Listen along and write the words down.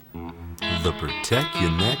The Protect Your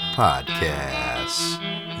Neck Podcast,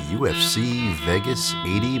 UFC Vegas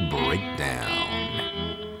 80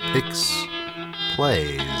 breakdown, picks,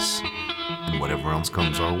 plays, and whatever else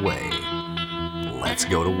comes our way. Let's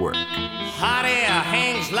go to work. Hot air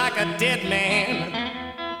hangs like a dead man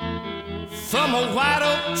from a white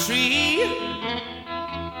oak tree.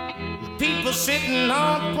 People sitting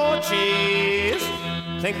on porches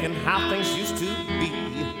thinking how things used to be.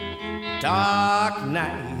 Dark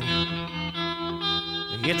night.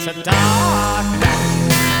 It's a dark night.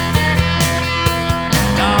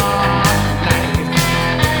 Dark night.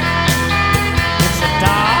 It's a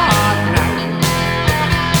dark night.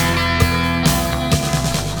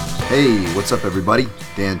 Hey, what's up, everybody?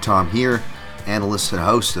 Dan Tom here, analyst and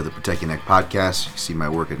host of the Protect Your Neck Podcast. You can see my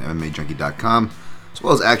work at MMAJunkie.com as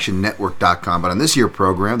well as ActionNetwork.com. But on this year's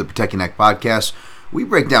program, the Protect Your Neck Podcast, we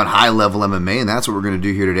break down high-level MMA, and that's what we're going to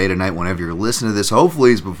do here today, tonight, whenever you're listening to this.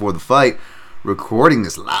 Hopefully it's before the fight. Recording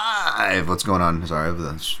this live. What's going on? Sorry,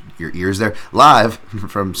 your ears there. Live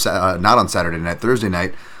from, not on Saturday night, Thursday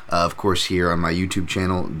night. Of course, here on my YouTube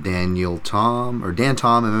channel, Dan Tom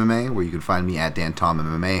MMA, where you can find me at Dan Tom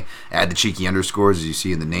MMA. Add the cheeky underscores, as you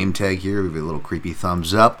see in the name tag here. We have a little creepy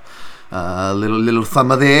thumbs up. Little thumb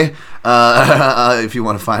there. If you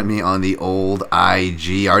want to find me on the old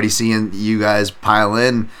IG. Already seeing you guys pile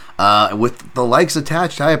in with the likes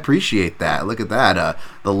attached. I appreciate that. Look at that.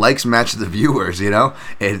 The likes match the viewers. It's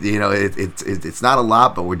not a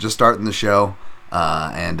lot, but we're just starting the show.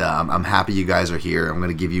 And I'm happy you guys are here. I'm going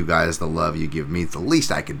to give you guys the love you give me. It's the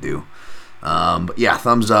least I could do. But yeah,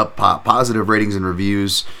 thumbs up, positive ratings and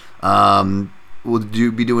reviews. We'll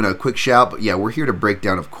be doing a quick shout, but yeah, we're here to break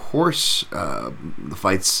down, of course, the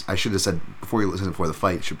fights. I should have said before you listen before the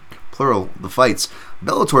fight, plural, the fights.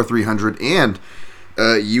 Bellator 300 and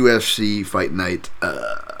UFC Fight Night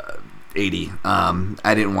 80.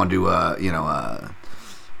 I didn't want to,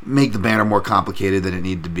 make the banner more complicated than it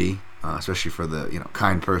needed to be, especially for the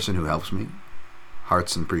kind person who helps me.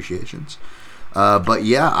 Hearts and appreciations. But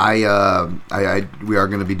yeah, we are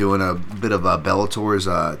going to be doing a bit of Bellator's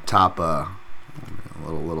top.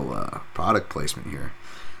 Little product placement here.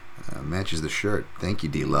 Matches the shirt. Thank you,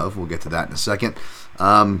 D-Love. We'll get to that in a second.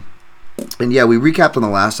 And yeah, we recapped on the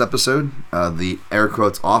last episode. The air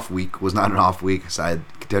quotes off week was not an off week. Side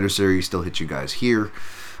Contender Series still hit you guys here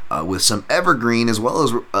with some Evergreen, as well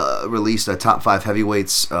as released a top 5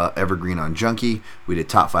 heavyweights Evergreen on Junkie. We did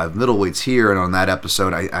top 5 middleweights here, and on that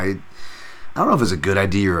episode, I don't know if it's a good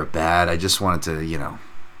idea or a bad. I just wanted to,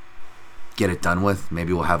 get it done with.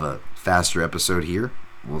 Maybe we'll have a faster episode here.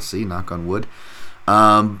 We'll see, knock on wood.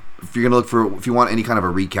 If you're gonna if you want any kind of a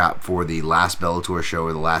recap for the last Bellator show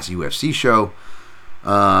or the last UFC show,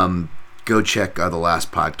 go check the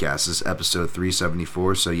last podcast. This is episode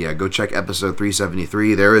 374. So yeah, go check episode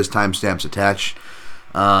 373. There is timestamps attached.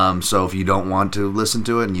 So if you don't want to listen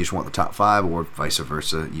to it and you just want the top 5 or vice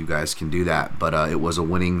versa, you guys can do that. But it was a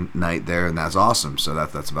winning night there, and that's awesome. So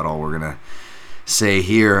that's about all we're gonna say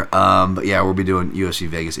here. But yeah, we'll be doing UFC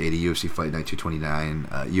Vegas 80, UFC Fight Night 229,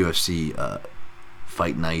 UFC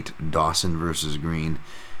Fight Night Dawson versus Green,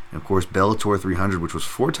 and of course Bellator 300, which was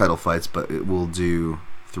 4 title fights, but it will do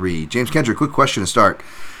 3. James Kendrick, quick question to start.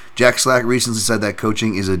 Jack Slack recently said that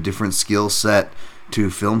coaching is a different skill set to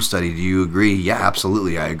film study. Do you agree? Yeah,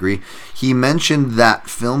 absolutely, I agree. He mentioned that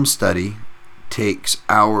film study takes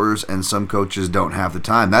hours and some coaches don't have the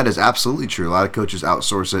time. That is absolutely true. A lot of coaches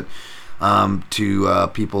outsource it to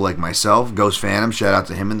people like myself. Ghost Phantom, shout out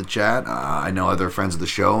to him in the chat. I know other friends of the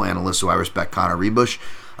show, analysts who I respect, Connor Rebush,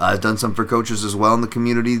 has done some for coaches as well in the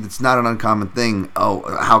community. It's not an uncommon thing. Oh,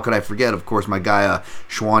 how could I forget? Of course, my guy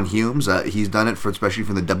Schwan Humes. He's done it especially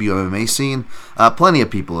from the WMMA scene. Plenty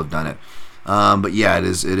of people have done it. But yeah, it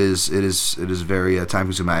is very time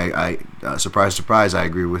consuming. I surprise, I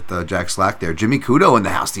agree with Jack Slack there. Jimmy Kudo in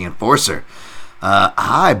the house, the enforcer.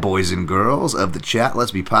 Hi, boys and girls of the chat. Let's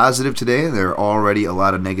be positive today. There are already a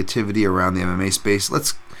lot of negativity around the MMA space.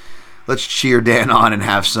 Let's cheer Dan on and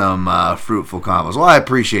have some fruitful convos. Well, I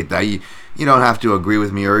appreciate that. You don't have to agree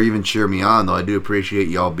with me or even cheer me on, though. I do appreciate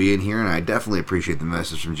y'all being here, and I definitely appreciate the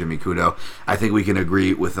message from Jimmy Kudo. I think we can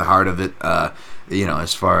agree with the heart of it.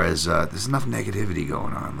 As far as there's enough negativity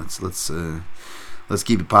going on. Let's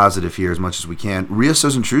keep it positive here as much as we can. Rio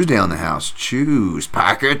Sosen Truesdale in the house. Choose,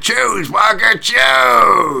 Parker, choose, Parker,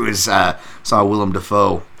 choose. Saw Willem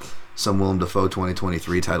Dafoe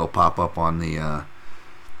 2023 title pop up on the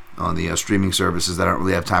streaming services that I don't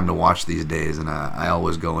really have time to watch these days, and I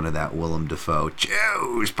always go into that Willem Dafoe.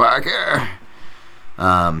 Choose, Parker.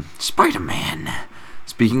 Spider-Man.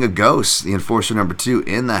 Speaking of ghosts, the Enforcer number 2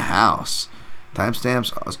 in the house.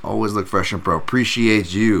 Timestamps always look fresh and pro.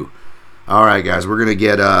 Appreciate you. All right, guys, we're gonna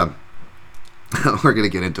get we're gonna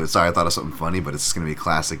get into it. Sorry, I thought of something funny, but it's gonna be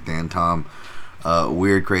classic Dan Tom,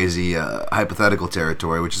 weird, crazy, hypothetical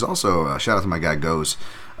territory. Which is also shout out to my guy Goes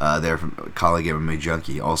there from colleague MMA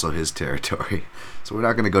Junkie, also his territory. So we're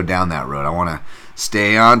not gonna go down that road. I want to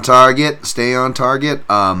stay on target.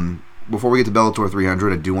 Before we get to Bellator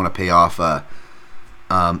 300, I do want to pay off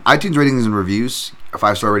iTunes ratings and reviews,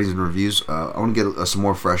 5-star ratings and reviews. I want to get some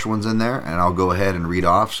more fresh ones in there, and I'll go ahead and read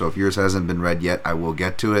off. So if yours hasn't been read yet, I will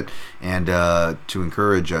get to it. And to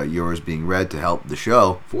encourage yours being read to help the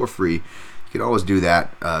show for free, you can always do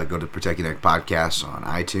that. Go to Protect Your Neck Podcasts on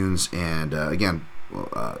iTunes, and again,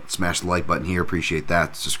 smash the like button here. Appreciate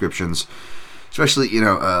that. Subscriptions, especially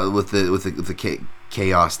with the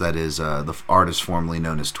chaos that is the artist formerly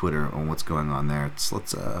known as Twitter on what's going on there.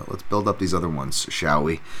 Let's build up these other ones, shall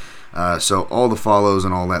we? So all the follows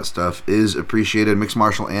and all that stuff is appreciated.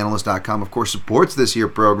 MixedMartialAnalyst.com, of course, supports this here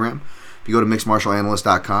program. If you go to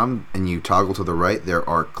MixedMartialAnalyst.com and you toggle to the right, there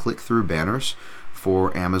are click-through banners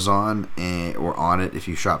for Amazon or on it. If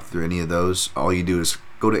you shop through any of those, all you do is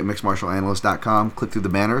go to MixedMartialAnalyst.com, click through the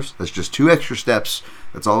banners. That's just 2 extra steps.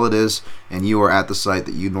 That's all it is. And you are at the site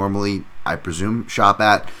that you normally, I presume, shop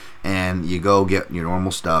at. And you go get your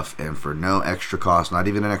normal stuff. And for no extra cost, not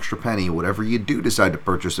even an extra penny, whatever you do decide to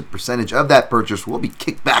purchase, a percentage of that purchase will be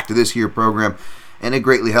kicked back to this here program. And it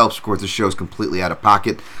greatly helps. Of course, the show is completely out of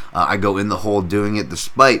pocket. I go in the hole doing it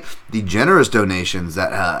despite the generous donations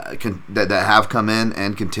that have come in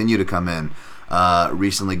and continue to come in.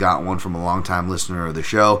 Recently got one from a longtime listener of the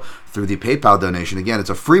show through the PayPal donation. Again,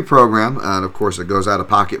 it's a free program, and of course it goes out of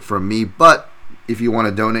pocket from me, but if you want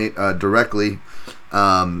to donate directly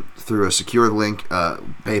through a secure link,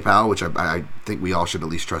 PayPal, which I think we all should at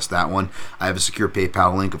least trust that one. I have a secure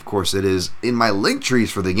PayPal link. Of course, it is in my link trees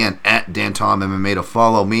for at Dan Tom MMA to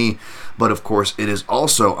follow me. But of course, it is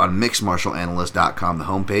also on MixedMartialAnalyst.com, the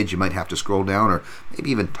homepage. You might have to scroll down or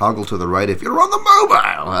maybe even toggle to the right if you're on the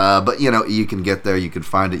mobile. But you can get there. You can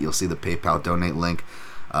find it. You'll see the PayPal donate link.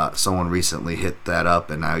 Someone recently hit that up,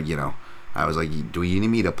 and I was like, do you need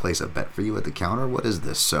me to place a bet for you at the counter? What is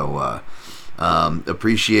this? So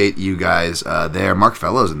appreciate you guys there. Mark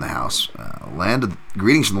Fellows in the house.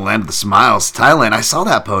 Greetings from the land of the smiles, Thailand. I saw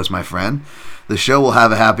that post, my friend. The show will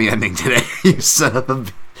have a happy ending today. You son of a...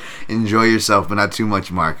 Enjoy yourself, but not too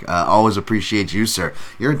much, Mark. Always appreciate you, sir.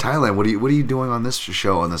 You're in Thailand. What are you doing on this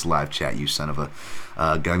show, on this live chat, you son of a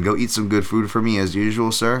gun? Go eat some good food for me as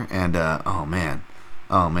usual, sir. And oh man,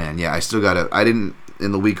 yeah. I still in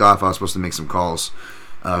the week off, I was supposed to make some calls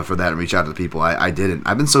for that and reach out to the people. I didn't.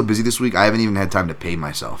 I've been so busy this week. I haven't even had time to pay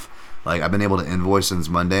myself. Like, I've been able to invoice since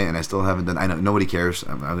Monday, and I still haven't done. I know nobody cares.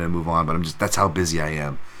 I'm gonna move on, but that's how busy I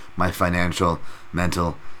am. My financial,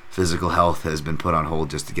 mental, physical health has been put on hold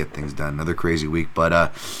just to get things done. Another crazy week,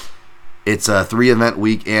 but it's a 3-event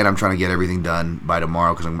week, and I'm trying to get everything done by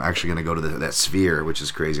tomorrow because I'm actually going to go to that Sphere, which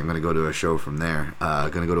is crazy. I'm going to go to a show from there.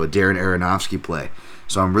 Going to go to a Darren Aronofsky play,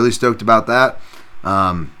 so I'm really stoked about that.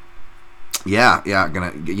 Gonna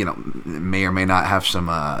may or may not have some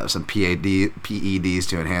PEDs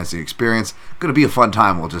to enhance the experience. Gonna be a fun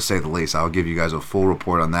time, we'll just say the least. I'll give you guys a full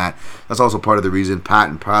report on that. That's also part of the reason, part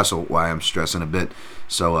and parcel, why I'm stressing a bit.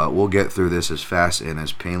 So we'll get through this as fast and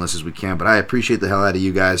as painless as we can. But I appreciate the hell out of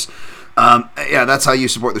you guys. That's how you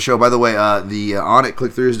support the show. By the way, the Onnit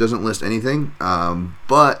click-throughs doesn't list anything,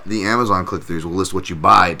 but the Amazon click-throughs will list what you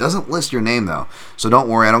buy. It doesn't list your name, though, so don't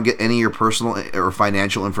worry. I don't get any of your personal or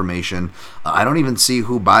financial information. I don't even see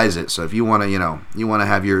who buys it. So if you want to,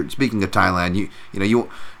 have your, speaking of Thailand,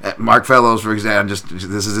 Mark Fellows, for example,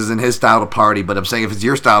 this isn't his style to party, but I'm saying if it's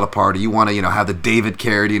your style to party, you want to, have the David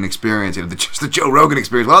Carradine experience, the Joe Rogan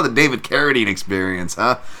experience, well, the David Carradine experience,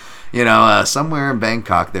 huh? Somewhere in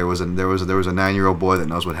Bangkok there was a 9-year-old boy that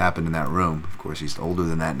knows what happened in that room. Of course, he's older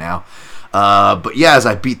than that now. But yeah, as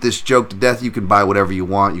I beat this joke to death, you can buy whatever you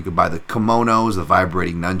want. You can buy the kimonos, the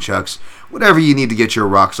vibrating nunchucks, whatever you need to get your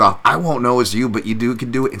rocks off. I won't know it's you, but you can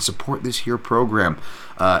do it and support this here program.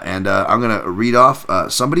 I'm gonna read off.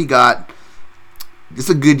 Somebody got. It's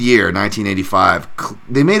a good year, 1985.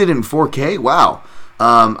 They made it in 4K. Wow.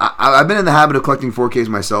 I've been in the habit of collecting 4Ks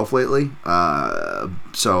myself lately,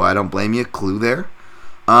 so I don't blame you. Clue there.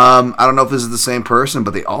 I don't know if this is the same person,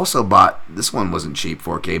 but they also bought, this one wasn't cheap,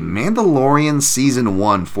 4K, Mandalorian Season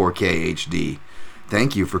 1 4K HD.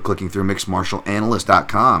 Thank you for clicking through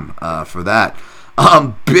MixedMartialAnalyst.com for that.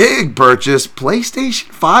 Big purchase, PlayStation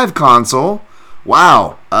 5 console.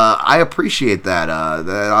 Wow, I appreciate that.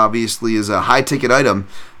 That obviously is a high-ticket item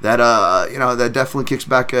that that definitely kicks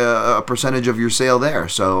back a percentage of your sale there.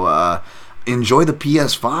 So enjoy the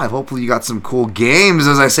PS5. Hopefully you got some cool games.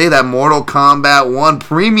 As I say that, Mortal Kombat 1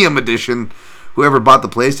 Premium Edition, whoever bought the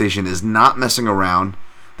PlayStation is not messing around.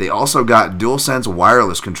 They also got DualSense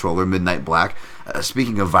wireless controller, Midnight Black.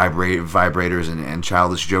 Speaking of vibrators and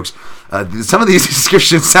childish jokes, some of these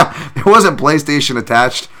descriptions sound, it wasn't PlayStation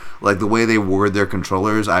attached, like the way they word their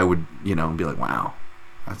controllers. I would, be like, wow,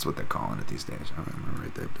 that's what they're calling it these days. I'm going to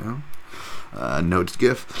write that down. Notes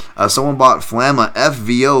GIF. Someone bought Flamma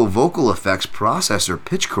FVO vocal effects processor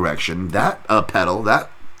pitch correction. That pedal, that's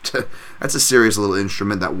a serious little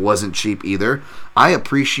instrument that wasn't cheap either. I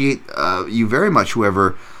appreciate you very much,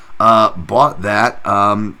 whoever bought that.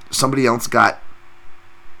 Somebody else got,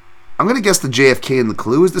 I'm going to guess the JFK and the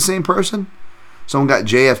Clue is the same person. Someone got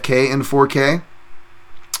JFK in 4K.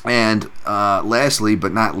 And lastly,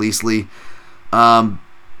 but not leastly,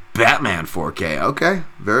 Batman 4K. Okay,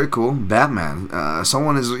 very cool. Batman.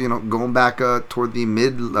 Someone is going back toward the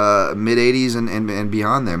mid 80s and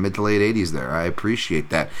beyond there, mid to late 80s there. I appreciate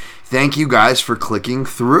that. Thank you guys for clicking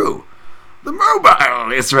through the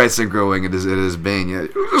mobile. It's right, Synchro Wing. It is Bane. Yeah,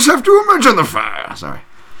 you just have to imagine the fire. Sorry.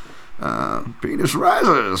 Penis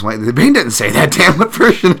rises. Wait, the Bane didn't say that. Damn, what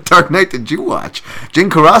version of Dark Knight did you watch? Jin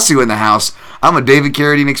Karasu in the house. I'm a David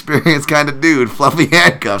Carradine experience kind of dude. Fluffy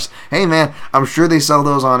handcuffs. Hey man, I'm sure they sell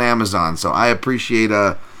those on Amazon. So I appreciate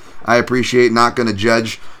not going to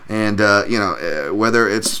judge, and whether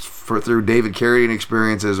it's through David Carradine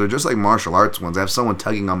experiences or just like martial arts ones. I have someone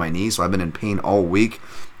tugging on my knee, so I've been in pain all week.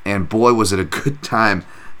 And boy, was it a good time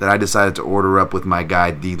that I decided to order up with my guy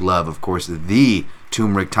D Love, of course, the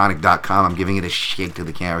turmerictonic.com. I'm giving it a shake to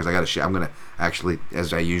the cameras. I'm going to actually,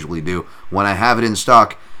 as I usually do, when I have it in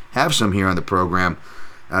stock, have some here on the program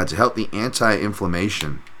to help the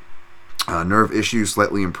anti-inflammation. Nerve issues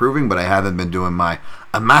slightly improving, but I haven't been doing my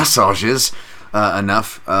massages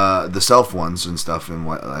enough, the self ones and stuff and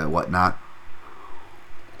whatnot.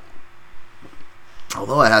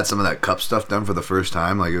 Although I had some of that cup stuff done for the first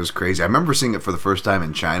time, like it was crazy. I remember seeing it for the first time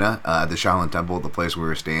in China, at the Shaolin Temple, at the place we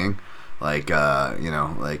were staying. This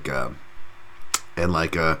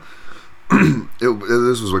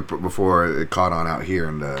was like before it caught on out here,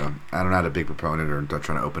 and I'm not a big proponent or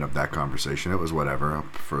trying to open up that conversation. It was whatever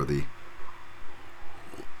for the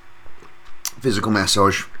physical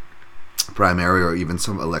massage primary, or even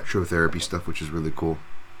some electrotherapy stuff, which is really cool.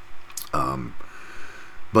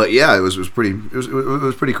 But yeah, it was pretty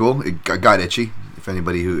cool. It got itchy. If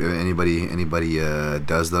anybody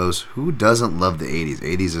does those, who doesn't love the 80s?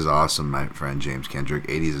 80s is awesome, my friend James Kendrick.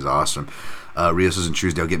 80s is awesome. Rios and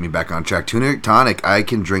Truesdale, get me back on track. Turmeric tonic, I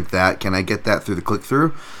can drink that. Can I get that through the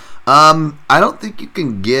click-through? I don't think you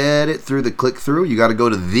can get it through the click-through. You got to go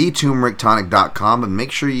to theturmerictonic.com and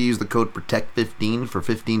make sure you use the code PROTECT15 for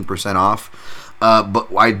 15% off.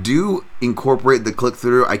 But I do incorporate the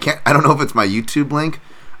click-through. I don't know if it's my YouTube link.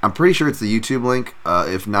 I'm pretty sure it's the YouTube link.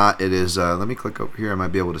 If not, it is. Let me click over here. I might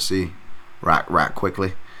be able to see right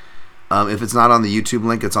quickly. If it's not on the YouTube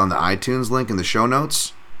link, it's on the iTunes link in the show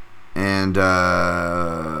notes. And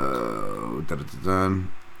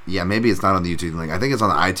yeah, maybe it's not on the YouTube link. I think it's on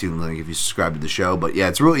the iTunes link if you subscribe to the show. But yeah,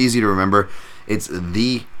 it's real easy to remember. It's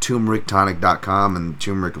theturmerictonic.com, and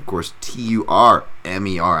turmeric, of course,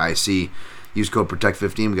 TURMERIC. Use code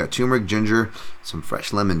PROTECT15. We got turmeric, ginger, some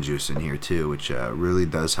fresh lemon juice in here too, which really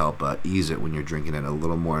does help ease it when you're drinking it a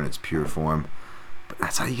little more in its pure form. But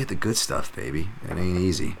that's how you get the good stuff, baby. It ain't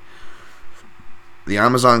easy. The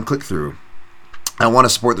Amazon click-through. I want to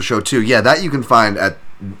support the show too. Yeah, that you can find at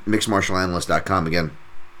mixedmartialanalyst.com. Again,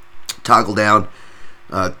 toggle down,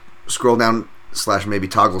 scroll down / maybe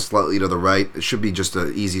toggle slightly to the right. It should be just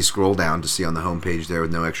an easy scroll down to see on the homepage there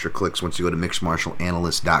with no extra clicks once you go to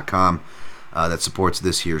mixedmartialanalyst.com. That supports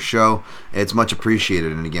this here show. It's much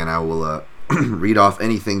appreciated. And again, I will read off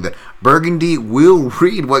anything that Burgundy will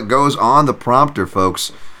read what goes on the prompter,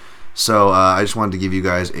 folks. So I just wanted to give you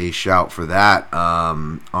guys a shout for that.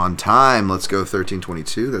 On time, let's go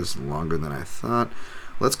 13:22. That's longer than I thought.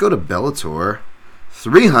 Let's go to Bellator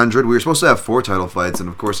 300. We were supposed to have 4 title fights, and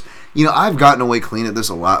of course, I've gotten away clean at this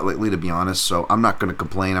a lot lately, to be honest. So I'm not going to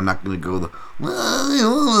complain. I'm not going to go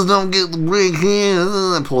don't get the break here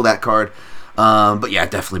and pull that card. But yeah,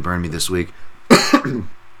 it definitely burned me this week.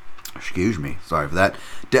 Excuse me. Sorry for that.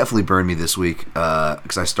 Definitely burned me this week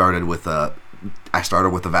because I started with the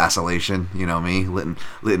vacillation. You know me,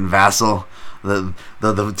 Litton Vassal. The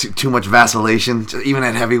too much vacillation, even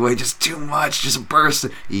at heavyweight, just too much, just a burst.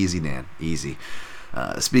 Easy, Dan, easy.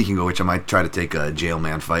 Speaking of which, I might try to take a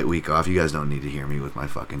Jailman fight week off. You guys don't need to hear me with my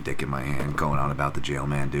fucking dick in my hand going on about the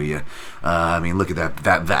Jailman, do you? I mean, look at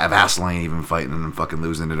that Vassal ain't even fighting and I'm fucking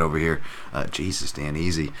losing it over here. Jesus, Dan,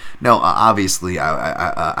 easy. No, obviously,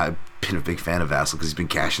 I been a big fan of Vasyl because he's been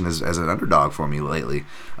cashing as an underdog for me lately.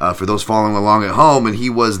 For those following along at home, and he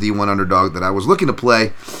was the one underdog that I was looking to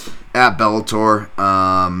play at Bellator.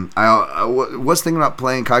 I was thinking about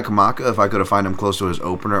playing Kai Kamaka if I could have found him close to his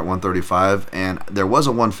opener at 135, and there was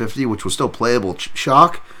a 150, which was still playable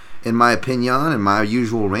chalk, in my opinion, in my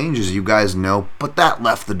usual range, as you guys know, but that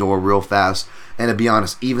left the door real fast. And to be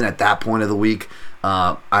honest, even at that point of the week,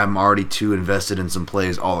 I'm already too invested in some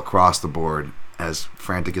plays all across the board. As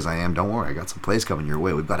frantic as I am, don't worry, I got some plays coming your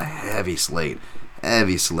way. We've got a heavy slate. We're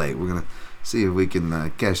going to see if we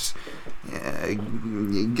can get some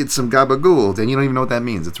gabagool. And you don't even know what that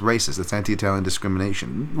means. It's racist. It's anti-Italian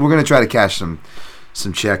discrimination. We're going to try to cash some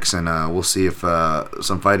checks, and we'll see if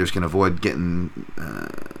some fighters can avoid getting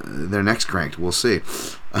their necks cranked. We'll see.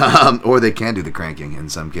 Or they can do the cranking in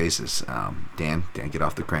some cases. Dan, get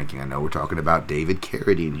off the cranking. I know we're talking about David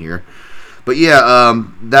Carradine here. But yeah,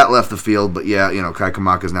 that left the field. But yeah, Kai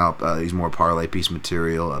Kamaka's now he's more parlay piece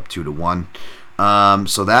material, up 2-1.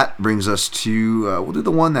 So that brings us to we'll do the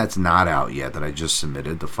one that's not out yet that I just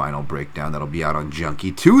submitted, the final breakdown that'll be out on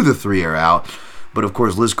Junkie. 2 of the 3 are out, but of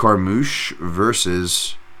course Liz Carmouche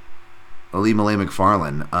versus Ali Malay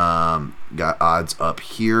McFarlane got odds up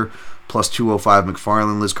here. Plus 205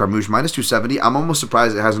 McFarlane, Liz Carmouche minus 270. I'm almost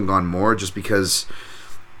surprised it hasn't gone more, just because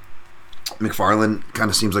McFarlane kind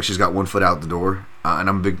of seems like she's got one foot out the door, and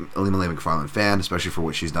I'm a big Ali Malay McFarlane fan, especially for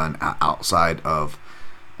what she's done outside of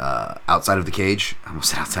the cage. I almost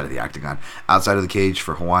said outside of the octagon. Outside of the cage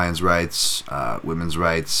for Hawaiians' rights, women's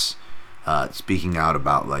rights, speaking out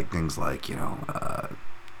about things like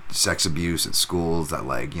sex abuse at schools that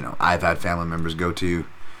I've had family members go to.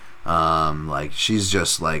 She's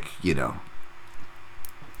just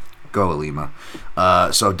go Alima.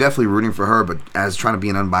 So definitely rooting for her, but as trying to be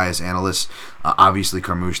an unbiased analyst, obviously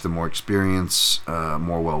Carmouche, the more experience,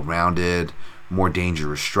 more well-rounded, more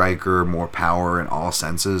dangerous striker, more power in all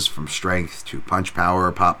senses, from strength to punch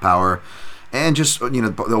power, pop power, and just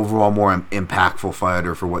the overall more impactful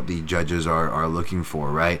fighter for what the judges are looking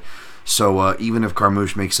for, right? So even if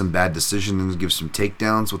Carmouche makes some bad decisions and gives some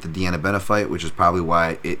takedowns with the Deanna Bennett fight, which is probably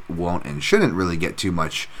why it won't and shouldn't really get too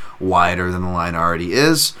much wider than the line already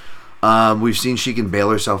is, we've seen she can bail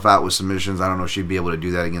herself out with submissions. I don't know if she'd be able to do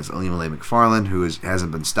that against Ali Malay McFarlane, who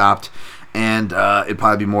hasn't been stopped. And it'd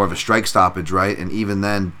probably be more of a strike stoppage, right? And even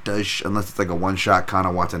then, unless it's like a one-shot kind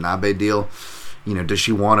of Watanabe deal, does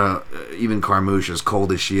she want to, even Carmouche, as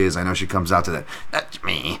cold as she is, I know she comes out to that, that's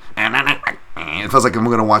me, it feels like I'm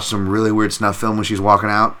going to watch some really weird snuff film when she's walking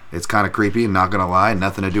out. It's kind of creepy, not going to lie.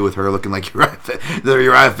 Nothing to do with her looking like the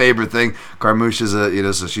Uriah Faber thing. Carmouche is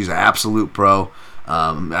so she's an absolute pro.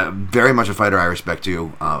 Very much a fighter I respect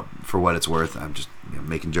too, for what it's worth. I'm just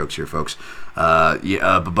making jokes here, folks.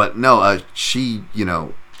 But no, she,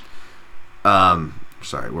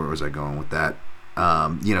 sorry, where was I going with that?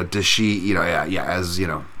 Does she,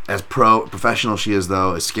 as professional she is,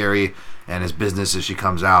 though, as scary and as business as she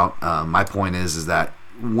comes out, my point is that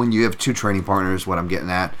when you have 2 training partners, what I'm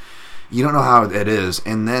getting at, you don't know how it is.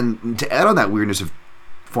 And then to add on that weirdness of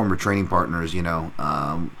former training partners, and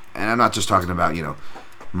I'm not just talking about,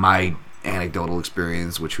 my anecdotal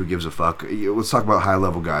experience, which who gives a fuck. Let's talk about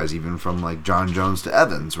high-level guys, even from, John Jones to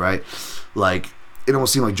Evans, right? It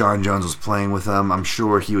almost seemed like John Jones was playing with them. I'm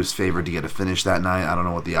sure he was favored to get a finish that night. I don't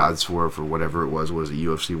know what the odds were for whatever it was. Was it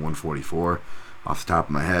UFC 144 off the top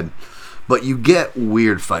of my head? But you get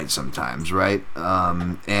weird fights sometimes, right?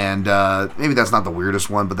 Maybe that's not the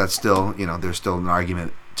weirdest one, but that's still, there's still an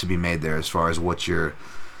argument to be made there as far as what your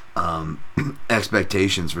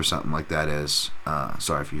expectations for something like that is.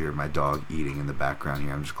 Sorry if you hear my dog eating in the background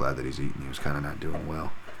here. I'm just glad that he's eating. He was kind of not doing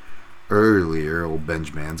well earlier. Old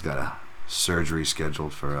Benjamin's got a surgery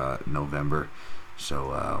scheduled for November, so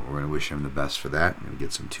we're going to wish him the best for that and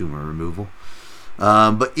get some tumor removal.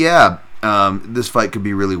 But yeah, this fight could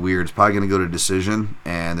be really weird. It's probably going to go to decision,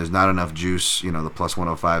 and there's not enough juice, the plus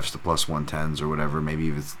 105s to plus 110s or whatever.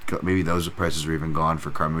 Maybe those prices are even gone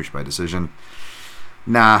for Carmouche by decision.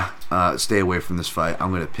 Nah, stay away from this fight.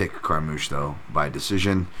 I'm going to pick Carmouche, though, by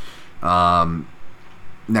decision.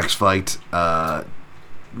 Next fight,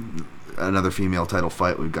 another female title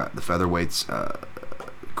fight. We've got the featherweights,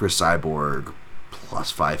 Chris Cyborg,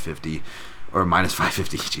 plus 550. Or minus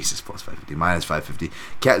 550. Jesus, plus 550. Minus 550.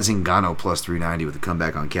 Kat Zingano, plus 390 with a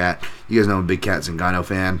comeback on Kat. You guys know I'm a big Kat Zingano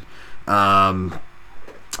fan.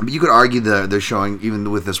 But you could argue they're showing,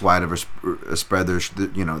 even with this wide of a spread,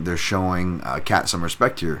 they're showing Kat some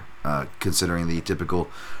respect here, considering the typical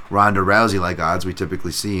Ronda Rousey-like odds we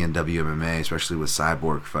typically see in WMMA, especially with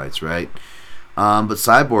Cyborg fights, right? But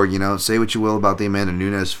Cyborg, say what you will about the Amanda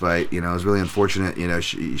Nunes fight, it was really unfortunate.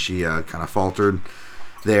 She kind of faltered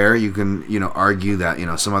there. You can, argue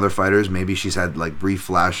that, some other fighters, maybe she's had like brief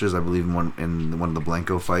flashes. I believe in one of the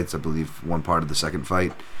Blanco fights. I believe one part of the second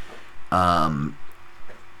fight.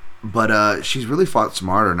 But she's really fought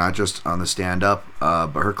smarter, not just on the stand-up.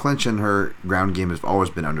 But her clinch and her ground game has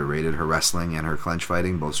always been underrated. Her wrestling and her clinch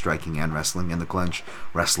fighting, both striking and wrestling in the clinch.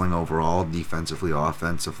 Wrestling overall, defensively,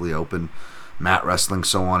 offensively, open, mat wrestling,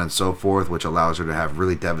 so on and so forth, which allows her to have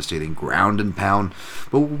really devastating ground and pound.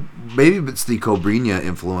 But maybe it's the Cobrinha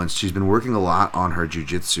influence. She's been working a lot on her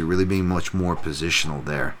jiu-jitsu, really being much more positional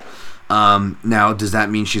there. Now, does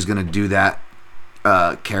that mean she's going to do that?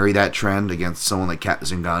 Carry that trend against someone like Kat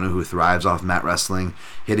Zingano, who thrives off mat wrestling,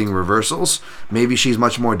 hitting reversals? Maybe she's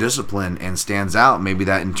much more disciplined and stands out. Maybe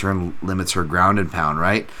that in turn limits her ground and pound,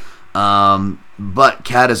 right? But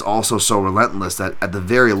Kat is also so relentless that at the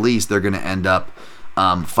very least they're going to end up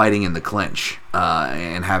fighting in the clinch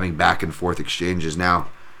and having back and forth exchanges. Now,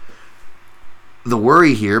 the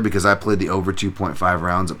worry here, because I played the over 2.5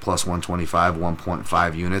 rounds at plus 125,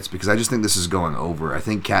 1.5 units, because I just think this is going over. I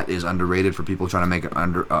think Kat is underrated for people trying to make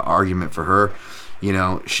an argument for her.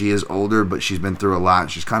 She is older, but she's been through a lot.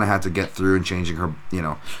 She's kind of had to get through and changing her,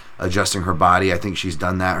 adjusting her body. I think she's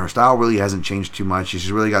done that. Her style really hasn't changed too much.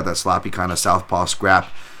 She's really got that sloppy kind of southpaw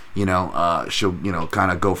scrap. She'll,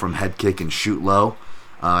 kind of go from head kick and shoot low.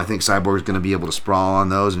 I think Cyborg's going to be able to sprawl on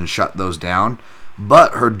those and shut those down.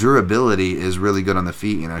 But her durability is really good on the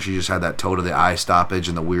feet. She just had that toe to the eye stoppage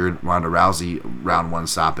and the weird Ronda Rousey round 1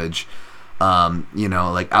 stoppage.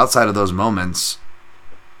 Like outside of those moments,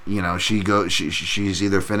 she's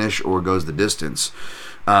either finished or goes the distance.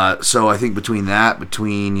 So I think between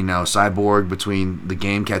Cyborg, between the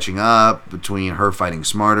game catching up, between her fighting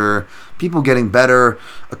smarter, people getting better,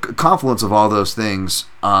 a confluence of all those things,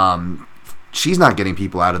 she's not getting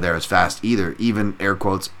people out of there as fast either. Even air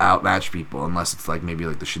quotes outmatch people, unless it's like maybe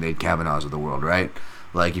like the Sinead Kavanaughs of the world, right?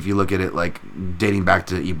 Like if you look at it like dating back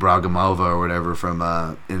to Ibragimova or whatever from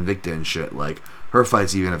Invicta and shit, like her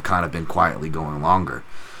fights even have kind of been quietly going longer.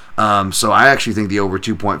 So I actually think the over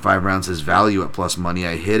 2.5 rounds has value at plus money.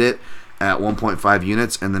 I hit it at 1.5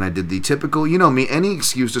 units, and then I did the typical, me, any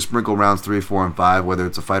excuse to sprinkle rounds 3, 4, and 5, whether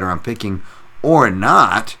it's a fighter I'm picking or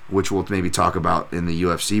not, which we'll maybe talk about in the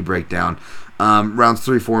UFC breakdown. Rounds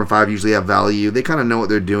 3, 4, and 5 usually have value. They kind of know what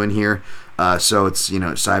they're doing here. So it's,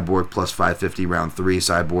 Cyborg plus 550 round 3,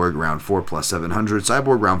 Cyborg round 4 plus 700,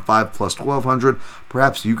 Cyborg round 5 plus 1200.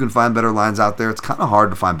 Perhaps you can find better lines out there. It's kind of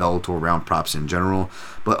hard to find Bellator round props in general.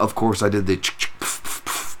 But of course I did the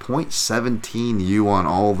 0.17 U on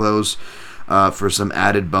all those. For some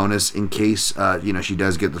added bonus in case she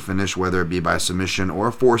does get the finish, whether it be by submission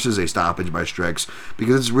or forces a stoppage by strikes,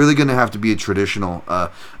 because it's really going to have to be a traditional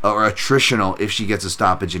or attritional if she gets a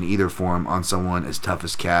stoppage in either form on someone as tough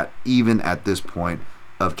as Kat, even at this point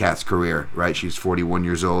of Kat's career, right? She's 41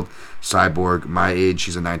 years old. Cyborg, my age,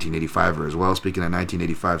 she's a 1985er as well. Speaking of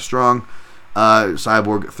 1985 strong,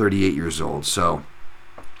 Cyborg, 38 years old. So,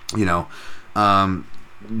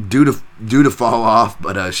 due to fall off,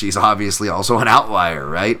 but she's obviously also an outlier,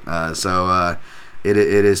 right? So it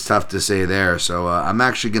is tough to say there. So I'm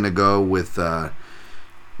actually going to go with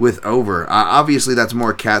over. Obviously, that's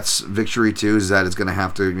more Kat's victory too. Is that it's going to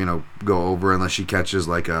have to go over unless she catches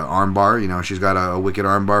like a armbar. She's got a wicked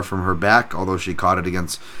armbar from her back, although she caught it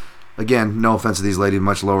against. Again, no offense to these ladies,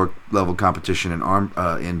 much lower level competition in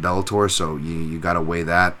Bellator. So you got to weigh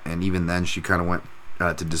that, and even then she kind of went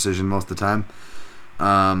to decision most of the time.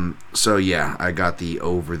 So yeah, I got the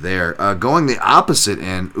over there. Going the opposite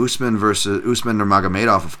end, Usman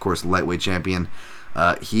Nurmagomedov, of course, lightweight champion.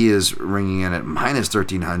 He is ringing in at minus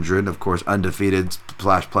 1300. Of course, undefeated /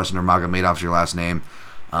 plus Nurmagomedov's your last name.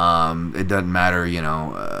 It doesn't matter,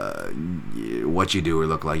 what you do or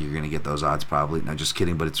look like, you're going to get those odds probably. Not just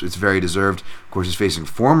kidding, but it's very deserved. Of course, he's facing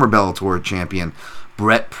former Bellator champion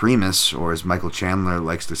Brett Primus, or as Michael Chandler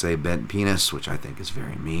likes to say, Bent Penis, which I think is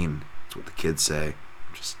very mean. That's what the kids say.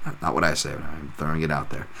 Just not what I say, but I'm throwing it out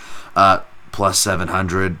there. Plus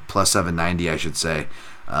 700, plus 790, I should say.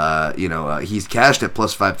 He's cashed at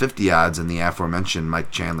plus 550 odds in the aforementioned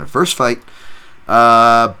Mike Chandler first fight.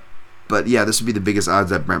 But yeah, this would be the biggest odds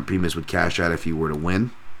that Brent Primus would cash at if he were to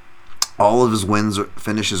win. All of his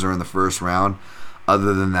finishes are in the first round.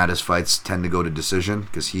 Other than that, his fights tend to go to decision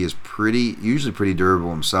because he is usually pretty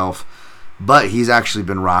durable himself. But he's actually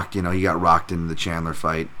been rocked. He got rocked in the Chandler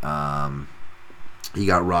fight. He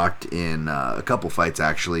got rocked in a couple fights,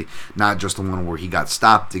 actually. Not just the one where he got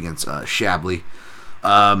stopped against Shabley.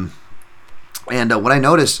 And what I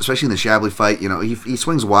noticed, especially in the Shabley fight, he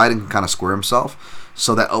swings wide and can kind of square himself.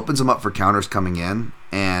 So that opens him up for counters coming in.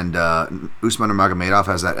 And Usman Nurmagomedov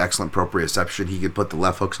has that excellent proprioception. He could put the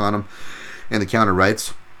left hooks on him and the counter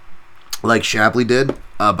rights, like Shapley did.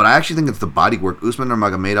 But I actually think it's the body work. Usman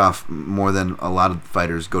Nurmagomedov, more than a lot of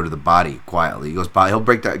fighters, go to the body quietly. He'll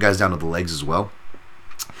break that guys down to the legs as well.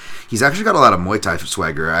 He's actually got a lot of Muay Thai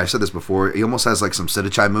swagger. I said this before. He almost has like some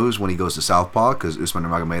Sidichai moves when he goes to southpaw, because Usman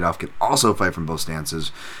Nurmagomedov can also fight from both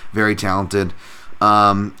stances. Very talented.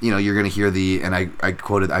 You're going to hear and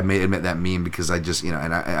I may admit that meme because I just,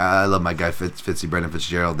 and I love my guy Fitzy, Brendan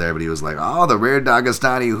Fitzgerald there, but he was like, oh, the rare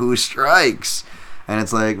Dagestani who strikes. And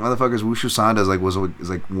it's like, motherfuckers, Wushu Sanda is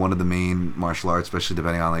like one of the main martial arts, especially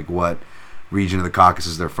depending on like what region of the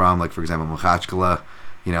Caucasus they're from. Like, for example, Makhachkala,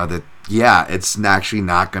 it's actually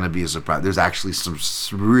not going to be a surprise. There's actually some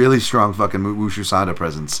really strong fucking Wushu Sanda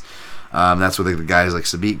presence. That's where the guys like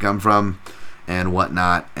Sabit come from and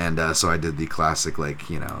whatnot. And so I did the classic,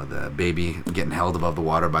 the baby getting held above the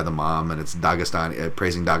water by the mom, and it's Dagestani,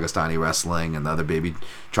 praising Dagestani wrestling, and the other baby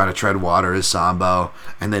trying to tread water is Sambo,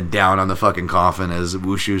 and then down on the fucking coffin is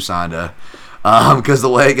Wushu Sanda. Because the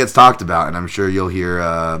way it gets talked about, and I'm sure you'll hear,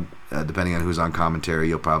 depending on who's on commentary,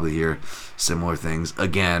 you'll probably hear similar things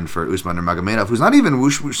again for Usman Nurmagomedov, who's not even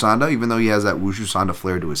Wushu Sanda, even though he has that Wushu Sanda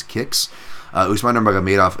flair to his kicks. Usman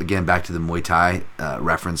Nurmagomedov, again, back to the Muay Thai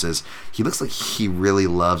references, he looks like he really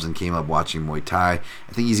loves and came up watching Muay Thai.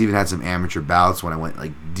 I think he's even had some amateur bouts. When I went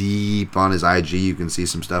like deep on his IG, you can see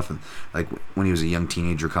some stuff, and like when he was a young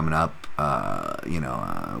teenager coming up,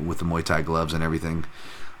 with the Muay Thai gloves and everything.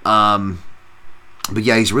 But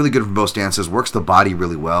yeah, he's really good from both stances, works the body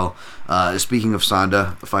really well. Speaking of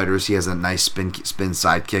Sanda fighters, he has a nice spin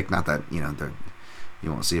side kick. Not that,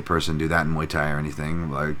 you won't see a person do that in Muay Thai or anything,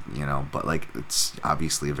 but like it's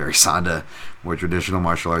obviously a very Sanda, more traditional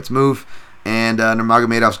martial arts move. And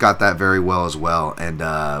Nurmagomedov's got that very well as well. And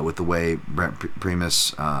with the way Brent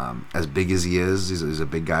Primus, as big as he is, he's a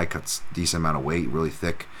big guy, cuts a decent amount of weight, really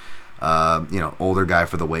thick. Older guy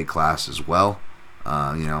for the weight class as well.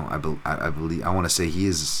 I believe, I want to say he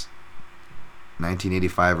is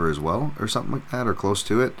 1985 as well, or something like that, or close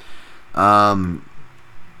to it. I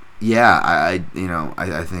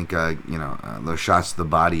think those shots to the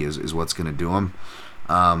body is what's going to do him.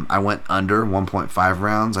 I went under 1.5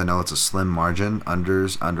 rounds. I know it's a slim margin.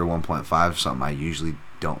 Unders under 1.5, something I usually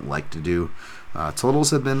don't like to do.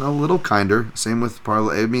 Totals have been a little kinder. Same with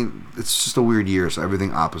parlay. I mean, it's just a weird year, so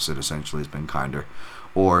everything opposite essentially has been kinder,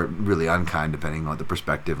 or really unkind, depending on the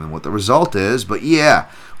perspective and what the result is. But yeah,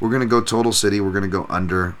 we're going to go Total City. We're going to go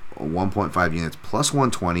under 1.5 units plus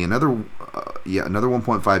 120. Another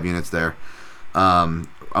 1.5 units there.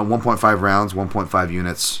 1.5 rounds, 1.5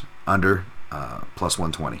 units under plus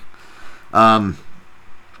 120.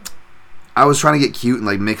 I was trying to get cute and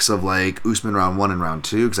like mix of like Usman round 1 and round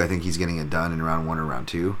 2, because I think he's getting it done in round 1 or round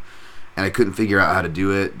 2. And I couldn't figure out how to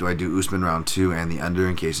do it. Do I do Usman round 2 and the under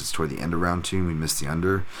in case it's toward the end of round 2 and we miss the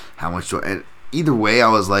under? How much do I... And either way, I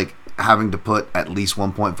was like having to put at least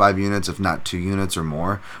 1.5 units, if not 2 units or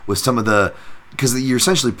more, with some of the... Because you're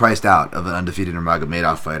essentially priced out of an undefeated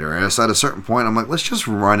Nurmagomedov fighter. And so at a certain point, I'm like, let's just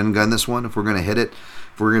run and gun this one. If we're going to hit it,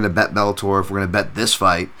 if we're going to bet Bellator, if we're going to bet this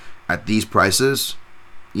fight at these prices,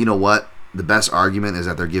 you know what? The best argument is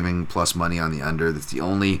that they're giving plus money on the under. That's the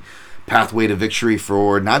only pathway to victory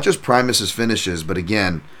for not just Primus's finishes, but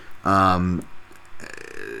again,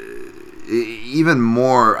 even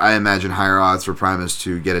more, I imagine, higher odds for Primus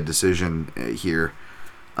to get a decision here.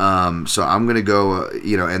 So I'm going to go,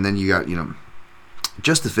 and then you got,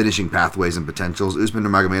 just the finishing pathways and potentials. Usman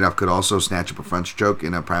Nurmagomedov could also snatch up a front choke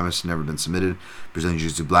in a Primus never been submitted, Brazilian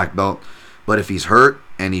Jiu-Jitsu black belt. But if he's hurt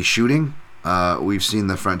and he's shooting, we've seen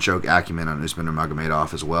the front choke acumen on Usman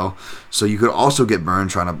Nurmagomedov as well. So you could also get burned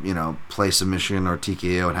trying to, play submission or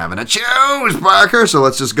TKO and having to choose, Parker. So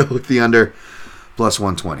let's just go with the under plus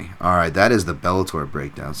 120. All right, that is the Bellator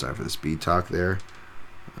breakdown. Sorry for the speed talk there.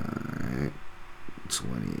 All right,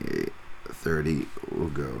 28, 30. We'll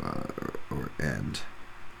go or end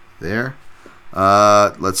there.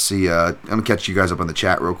 Let's see. I'm gonna catch you guys up on the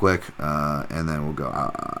chat real quick, and then we'll go.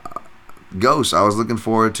 Ghost, I was looking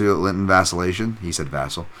forward to Linton Vacillation. He said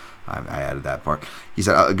Vassal. I added that part. He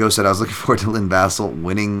said, Ghost said, I was looking forward to Linton Vassal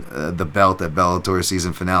winning the belt at Bellator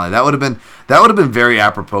season finale. That would have been very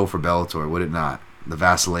apropos for Bellator, would it not? The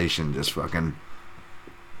Vacillation just fucking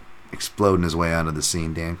exploding his way onto the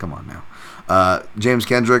scene. Dan, come on now. James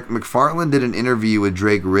Kendrick, McFarlane did an interview with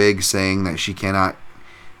Drake Riggs saying that she cannot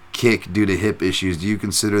kick due to hip issues. Do you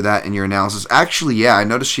consider that in your analysis? Actually, yeah, I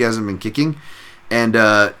noticed she hasn't been kicking. And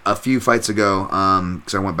a few fights ago,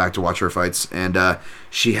 because I went back to watch her fights, and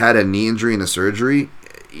she had a knee injury and a surgery.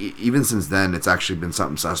 Even since then, it's actually been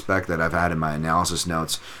something suspect that I've had in my analysis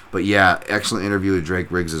notes. But yeah, excellent interview with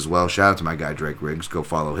Drake Riggs as well. Shout out to my guy Drake Riggs. Go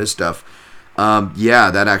follow his stuff.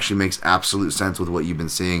 Yeah, that actually makes absolute sense with what you've been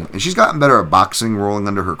seeing. And she's gotten better at boxing, rolling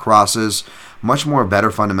under her crosses. Much more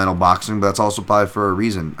better fundamental boxing, but that's also probably for a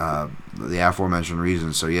reason, the aforementioned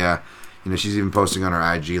reason. So, yeah, she's even posting on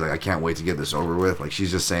her IG, like, I can't wait to get this over with. Like,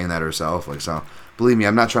 she's just saying that herself. Like, so, believe me,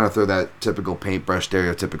 I'm not trying to throw that typical paintbrush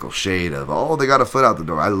stereotypical shade of, oh, they got a foot out the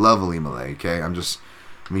door. I love Alimale, okay?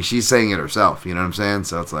 She's saying it herself, you know what I'm saying?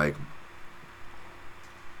 So it's like...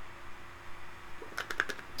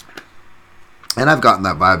 And I've gotten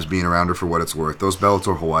that vibes being around her for what it's worth. Those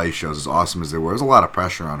Bellator Hawaii shows, as awesome as they were, there's a lot of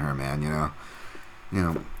pressure on her, man,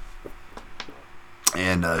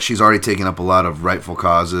 And she's already taken up a lot of rightful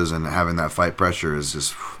causes, and having that fight pressure is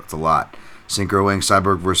just, it's a lot. Synchro Wing,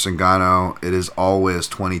 Cyborg versus Ngannou. It is always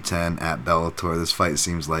 2010 at Bellator. This fight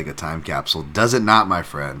seems like a time capsule. Does it not, my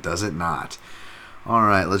friend? Does it not? All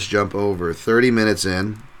right, let's jump over. 30 minutes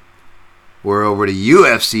in. We're over to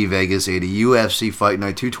UFC Vegas 80, UFC Fight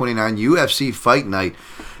Night 229, UFC Fight Night,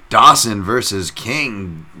 Dawson versus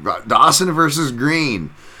King, Dawson versus Green.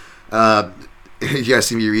 You guys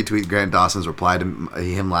see me retweet Grant Dawson's reply to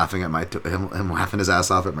him laughing at him laughing his ass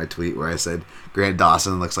off at my tweet where I said Grant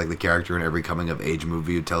Dawson looks like the character in every coming of age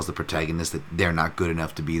movie who tells the protagonist that they're not good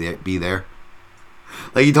enough to be there.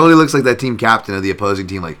 Like, he totally looks like that team captain of the opposing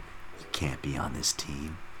team. Like, you can't be on this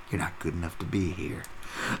team. You're not good enough to be here.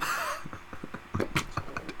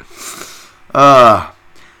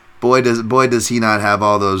 Boy does he not have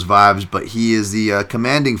all those vibes, but he is the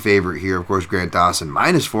commanding favorite here. Of course, Grant Dawson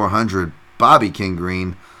minus 400, Bobby King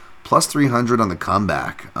Green plus 300 on the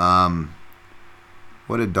comeback.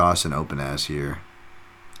 What did Dawson open as here?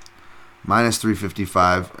 Minus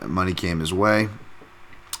 355. Money came his way.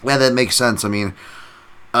 Yeah, that makes sense.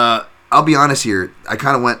 I'll be honest here. I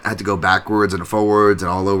kind of had to go backwards and forwards and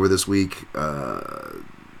all over this week.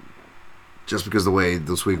 Just because the way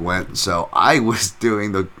this week went. So I was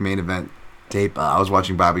doing the main event tape. I was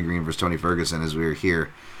watching Bobby Green versus Tony Ferguson as we were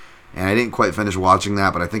here. And I didn't quite finish watching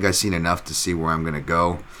that, but I think I've seen enough to see where I'm going to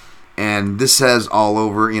go. And this says all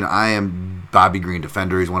over, I am Bobby Green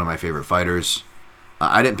defender. He's one of my favorite fighters.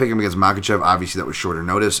 I didn't pick him against Makhachev. Obviously, that was shorter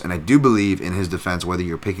notice. And I do believe in his defense, whether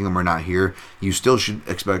you're picking him or not here, you still should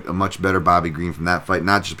expect a much better Bobby Green from that fight.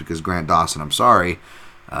 Not just because Grant Dawson, I'm sorry,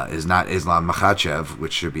 is not Islam Makhachev,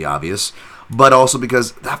 which should be obvious, but also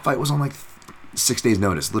because that fight was on like 6 days'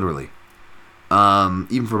 notice, literally.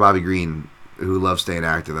 Even for Bobby Green, who loves staying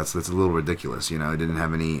active, that's a little ridiculous. He didn't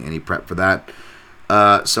have any prep for that.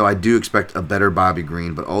 So I do expect a better Bobby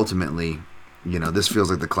Green, but ultimately, this feels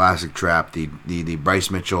like the classic trap, the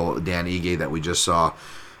Bryce Mitchell, Dan Ige that we just saw.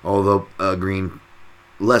 Although Green,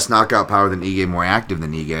 less knockout power than Ige, more active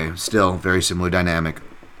than Ige, still very similar dynamic.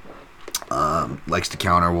 Likes to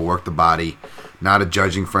counter, will work the body, not a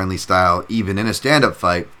judging-friendly style, even in a stand-up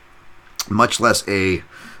fight, much less a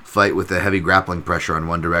fight with a heavy grappling pressure on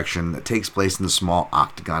one direction that takes place in the small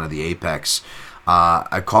octagon of the Apex.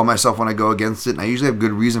 I call myself when I go against it, and I usually have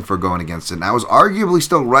good reason for going against it, and I was arguably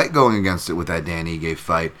still right going against it with that Dan Ige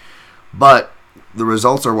fight, but the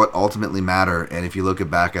results are what ultimately matter, and if you look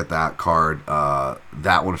back at that card,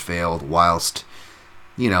 that one failed, whilst...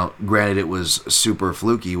 granted it was super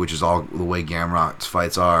fluky, which is all the way Gamrot's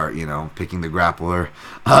fights are, picking the grappler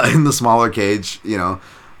in the smaller cage,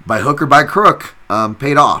 by hook or by crook,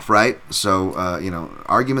 paid off, right? So,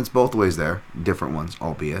 arguments both ways there, different ones,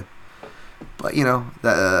 albeit. But,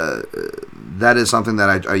 that is something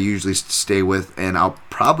that I usually stay with, and I'll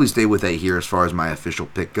probably stay with that here as far as my official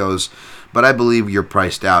pick goes. But I believe you're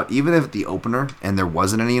priced out. Even if the opener and there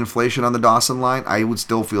wasn't any inflation on the Dawson line, I would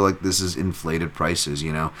still feel like this is inflated prices,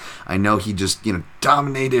 I know he just,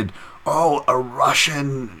 dominated, a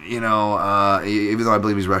Russian, even though I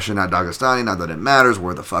believe he's Russian, not Dagestani, not that it matters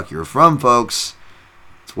where the fuck you're from, folks.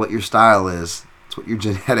 It's what your style is. It's what your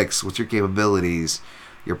genetics, what's your capabilities,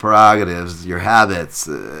 your prerogatives, your habits.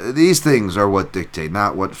 These things are what dictate,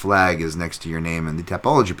 not what flag is next to your name in the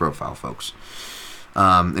topology profile, folks.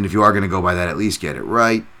 And if you are going to go by that, at least get it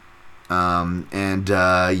right.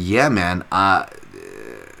 Yeah, man.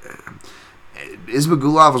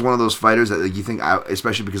 Ismagulov was one of those fighters that you think,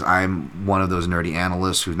 especially because I'm one of those nerdy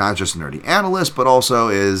analysts who's not just a nerdy analyst, but also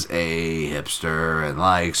is a hipster and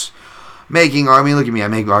likes making... look at me. I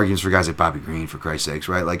make arguments for guys like Bobby Green, for Christ's sakes,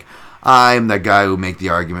 right? Like, I'm that guy who make the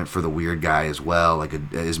argument for the weird guy as well, like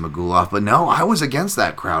Ismagulov. But no, I was against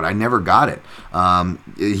that crowd. I never got it.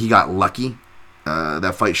 He got lucky.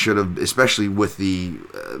 That fight should have, especially with the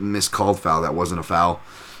miscalled foul, that wasn't a foul.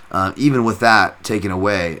 Even with that taken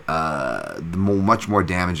away, the much more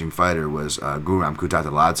damaging fighter was Guram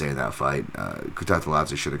Kutateladze in that fight.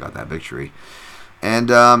 Kutateladze should have got that victory. And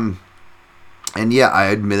yeah, I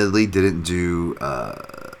admittedly didn't do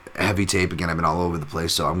heavy tape. Again, I've been all over the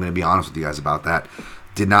place, so I'm going to be honest with you guys about that.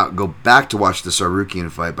 Did not go back to watch the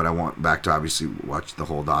Sarukian fight, but I went back to obviously watch the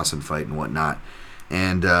whole Dawson fight and whatnot.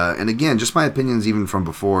 And again, just my opinions even from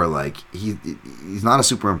before, like, he's not a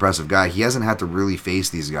super impressive guy. He hasn't had to really face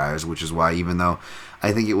these guys, which is why even though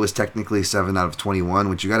I think it was technically 7 out of 21,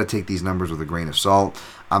 which you got to take these numbers with a grain of salt.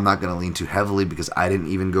 I'm not going to lean too heavily because I didn't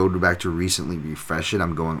even go back to recently refresh it.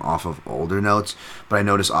 I'm going off of older notes. But I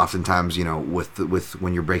notice oftentimes, with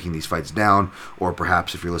when you're breaking these fights down, or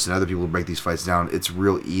perhaps if you're listening to other people break these fights down, it's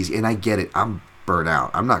real easy. And I get it. I'm burnt out.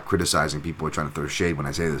 I'm not criticizing people who are trying to throw shade when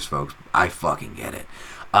I say this, folks. I fucking get it.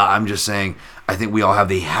 I'm just saying I think we all have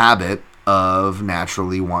the habit of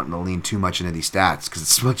naturally wanting to lean too much into these stats because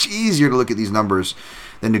it's much easier to look at these numbers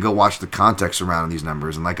than to go watch the context around these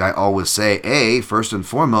numbers. And like I always say, first and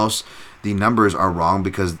foremost, the numbers are wrong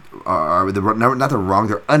because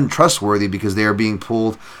they're untrustworthy because they are being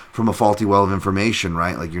pulled from a faulty well of information,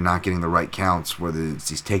 right? Like you're not getting the right counts, whether it's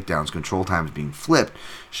these takedowns, control times being flipped,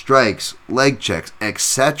 strikes, leg checks,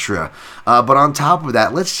 etc. But on top of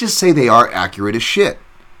that, let's just say they are accurate as shit.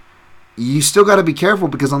 You still got to be careful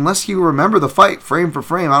because unless you remember the fight frame for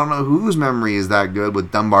frame, I don't know whose memory is that good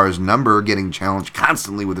with Dunbar's number getting challenged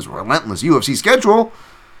constantly with his relentless UFC schedule.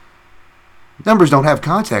 Numbers don't have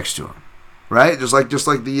context to them, right? Just like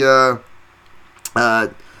the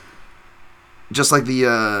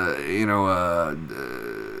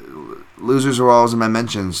losers are always in my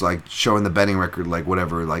mentions, like showing the betting record, like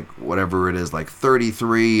whatever it is, like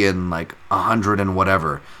 33 and like 100 and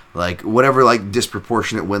whatever. Like whatever like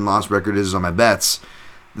disproportionate win-loss record is on my bets,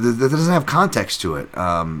 that doesn't have context to it.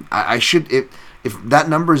 I should if that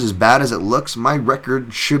number is as bad as it looks, my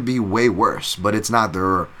record should be way worse. But it's not.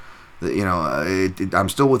 I'm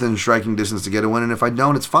still within striking distance to get a win, and if I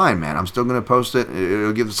don't, it's fine, man. I'm still gonna post it.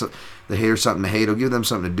 It'll give the haters something to hate. It'll give them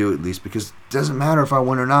something to do at least because it doesn't matter if I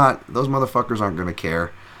win or not. Those motherfuckers aren't gonna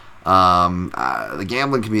care. The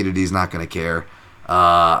gambling community is not gonna care.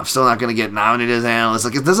 I'm still not going to get nominated as an analyst.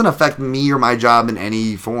 Like, it doesn't affect me or my job in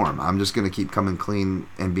any form. I'm just going to keep coming clean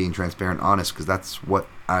and being transparent and honest because that's what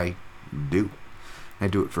I do. I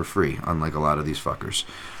do it for free, unlike a lot of these fuckers.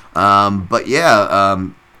 But yeah,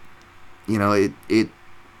 it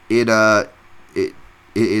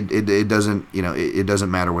doesn't, it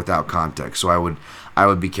doesn't matter without context. So I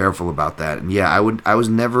would be careful about that. And yeah, I was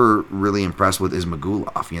never really impressed with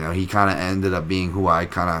Ismagulov. He kind of ended up being who I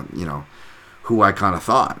kind of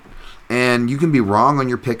thought. And you can be wrong on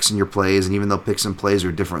your picks and your plays, and even though picks and plays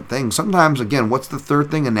are different things, sometimes, again, what's the third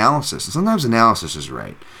thing? Analysis. And sometimes analysis is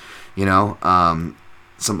right. Some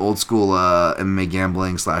old school MMA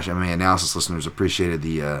gambling / MMA analysis listeners appreciated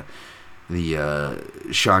the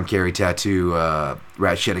Sean Carey tattoo,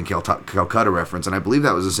 rat shed and Calcutta reference, and I believe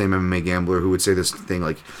that was the same MMA gambler who would say this thing,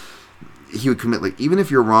 like, he would commit, like, even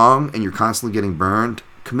if you're wrong and you're constantly getting burned,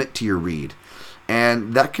 commit to your read.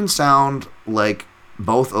 And that can sound like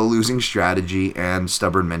both a losing strategy and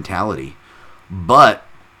stubborn mentality. But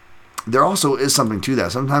there also is something to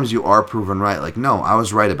that. Sometimes you are proven right. Like, no, I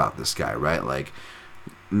was right about this guy, right? Like,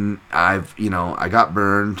 I got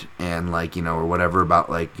burned and, like, or whatever about,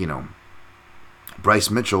 like, Bryce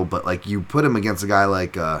Mitchell. But, like, you put him against a guy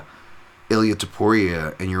like Ilya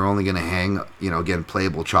Topuria and you're only going to hang, again,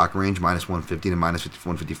 playable chalk range, minus 150 to minus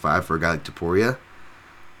 155 for a guy like Topuria.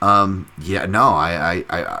 I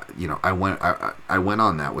went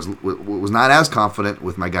on that. Was not as confident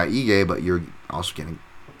with my guy Ige, but you're also getting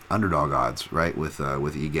underdog odds, right? With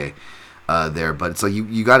Ige there, but it's like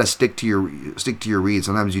you got to stick to your read.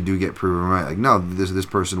 Sometimes you do get proven right. Like, no, this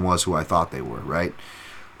person was who I thought they were, right?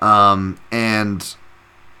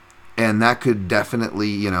 And that could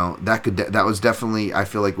definitely, that was definitely, I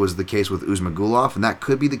feel like, was the case with Usmagulov, and that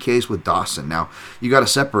could be the case with Dawson. Now, you got to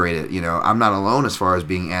separate it. I'm not alone as far as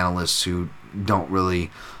being analysts who don't really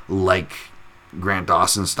like Grant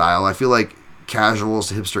Dawson's style. I feel like casuals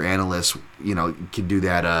to hipster analysts, could do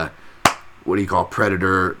that, what do you call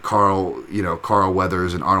Predator, Carl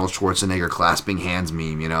Weathers and Arnold Schwarzenegger clasping hands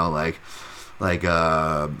meme, like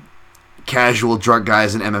casual drunk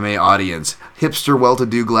guys in MMA audience, hipster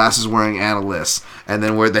well-to-do glasses-wearing analysts, and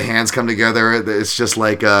then where the hands come together, it's just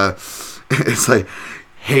like it's like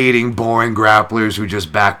hating boring grapplers who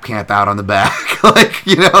just back camp out on the back, like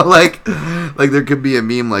there could be a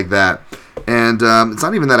meme like that. And it's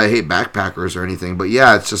not even that I hate backpackers or anything, but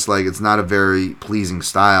yeah, it's just like it's not a very pleasing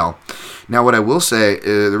style. Now, what I will say,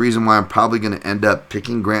 the reason why I'm probably going to end up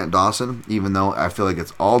picking Grant Dawson, even though I feel like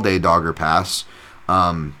it's all day dog or pass,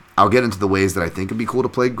 I'll get into the ways that I think it'd be cool to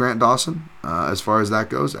play Grant Dawson as far as that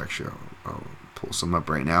goes. Actually, I'll pull some up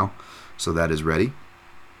right now, so that is ready.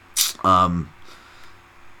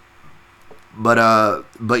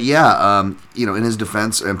 But yeah, in his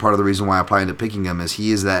defense, and part of the reason why I probably ended up picking him is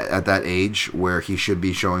he is that at that age where he should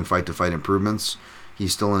be showing fight-to-fight improvements.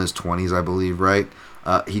 He's still in his 20s, I believe, right?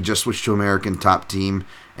 He just switched to American Top Team,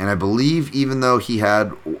 and I believe even though he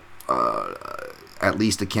had at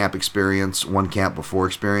least a camp experience, one camp before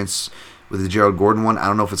experience with the Jared Gordon one, I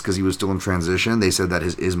don't know if it's because he was still in transition. They said that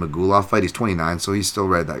his Ismagulov fight, he's 29, so he's still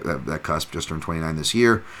right at that cusp, just turned 29 this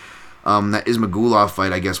year. That Ismagulov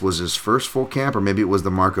fight, I guess, was his first full camp, or maybe it was the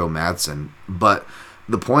Marco Madsen. But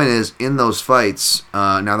the point is, in those fights,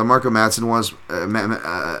 now the Marco Madsen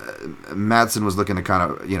Madsen was looking to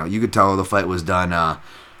kind of, you could tell the fight was done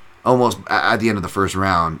almost at the end of the first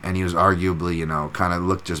round, and he was arguably, kind of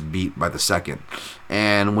looked just beat by the second.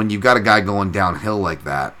 And when you've got a guy going downhill like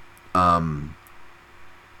that,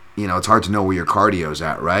 it's hard to know where your cardio's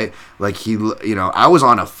at, right? Like I was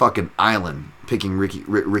on a fucking island picking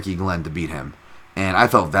Ricky Glenn to beat him, and I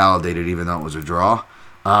felt validated even though it was a draw.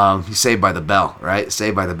 He's saved by the bell, right?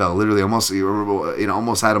 Saved by the bell. Literally,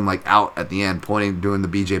 almost had him like out at the end, pointing, doing the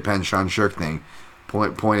BJ Penn, Sean Shirk thing,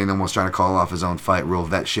 pointing, almost trying to call off his own fight. Real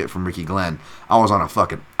vet shit from Ricky Glenn. I was on a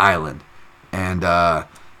fucking island, and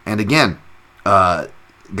again,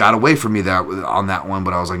 got away from me on that one,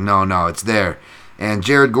 but I was like, no, it's there. And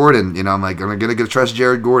Jared Gordon, I'm like, I'm gonna trust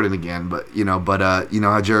Jared Gordon again, but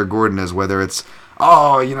how Jared Gordon is, whether it's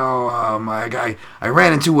my guy, I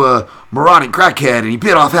ran into a marauding crackhead and he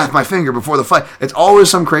bit off half my finger before the fight. It's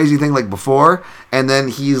always some crazy thing like before, and then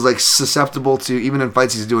he's like susceptible to, even in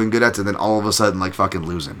fights he's doing good at, and then all of a sudden like fucking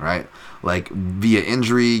losing, right? Like via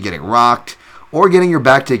injury, getting rocked, or getting your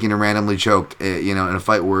back taken and randomly choked, in a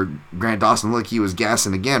fight where Grant Dawson looked like he was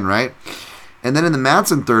gassing again, right? And then in the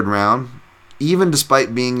Madsen third round, even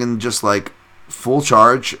despite being in just like full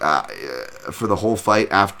charge for the whole fight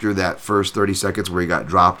after that first 30 seconds where he got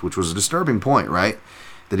dropped, which was a disturbing point, right?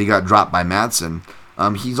 That he got dropped by Madsen.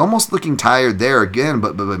 He's almost looking tired there again,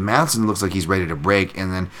 but Madsen looks like he's ready to break,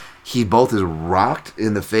 and then he both is rocked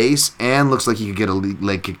in the face and looks like he could get a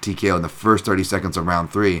leg kick TKO in the first 30 seconds of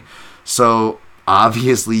round 3. So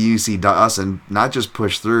obviously you see Dawson not just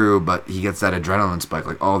push through, but he gets that adrenaline spike,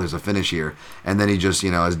 like, oh, there's a finish here. And then he just,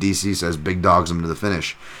 as DC says, big dogs him to the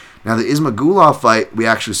finish. Now, the Ismagulov fight, we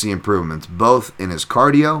actually see improvements, both in his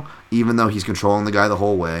cardio, even though he's controlling the guy the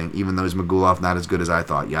whole way, even though Ismagulov not as good as I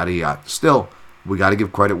thought, yada, yada. Still, we got to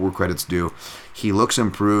give credit where credit's due. He looks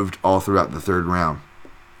improved all throughout the third round.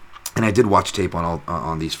 And I did watch tape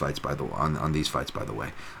on these fights, by the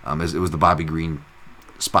way. It was the Bobby Green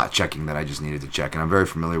spot checking that I just needed to check, and I'm very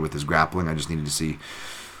familiar with his grappling. I just needed to see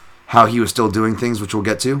how he was still doing things, which we'll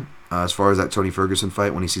get to, as far as that Tony Ferguson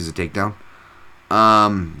fight when he sees a takedown.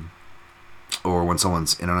 Or when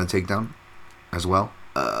someone's in on a takedown as well.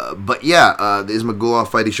 But yeah, the Ismagulov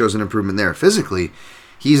fight, he shows an improvement there. Physically,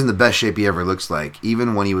 he's in the best shape he ever looks like.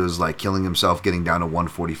 Even when he was like killing himself, getting down to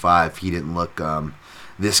 145, he didn't look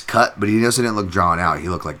this cut, but he also didn't look drawn out. He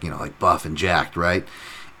looked like, like buff and jacked, right?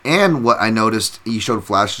 And what I noticed, he showed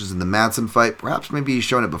flashes in the Madsen fight. Perhaps maybe he's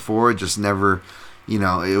shown it before, just never,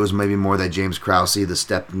 it was maybe more that James Krause, the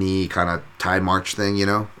step knee kind of tie march thing,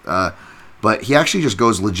 But he actually just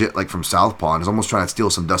goes legit like from southpaw and is almost trying to steal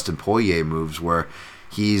some Dustin Poirier moves where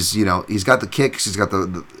he's, he's got the kicks, he's got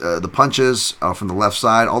the punches from the left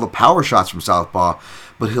side, all the power shots from southpaw,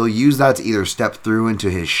 but he'll use that to either step through into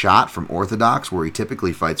his shot from orthodox, where he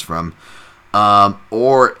typically fights from,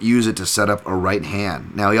 or use it to set up a right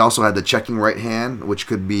hand. Now, he also had the checking right hand, which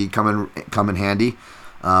could be come in handy.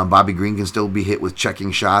 Bobby Green can still be hit with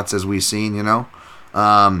checking shots, as we've seen,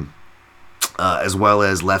 as well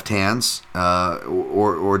as left hands,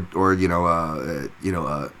 or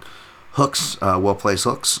hooks, well placed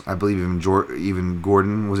hooks. I believe even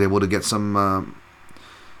Gordon was able to get some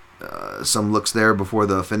looks there before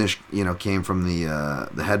the finish, came from the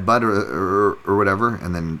headbutt or whatever,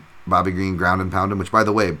 and then Bobby Green ground and pound him. Which, by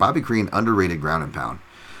the way, Bobby Green underrated ground and pound.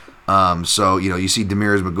 So you see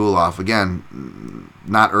Damir Ismagulov again,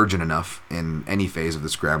 not urgent enough in any phase of the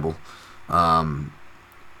scramble.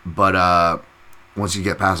 But once you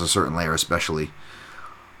get past a certain layer, especially.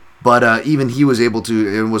 But even he was able to,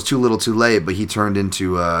 it was too little too late, but he turned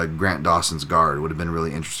into Grant Dawson's guard. It would have been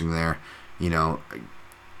really interesting there.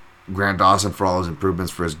 Grant Dawson, for all his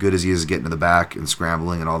improvements, for as good as he is getting to the back and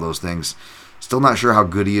scrambling and all those things, still not sure how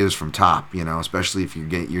good he is from top, especially if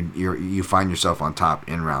you find yourself on top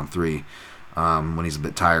in round 3 when he's a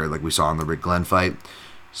bit tired, like we saw in the Rick Glenn fight.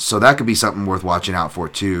 So that could be something worth watching out for,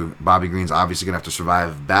 too. Bobby Green's obviously going to have to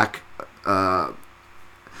survive back,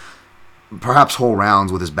 perhaps whole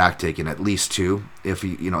rounds with his back taken, at least 2, if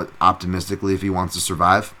he, optimistically, if he wants to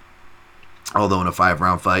survive. Although in a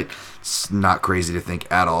 5-round fight, it's not crazy to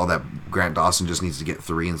think at all that Grant Dawson just needs to get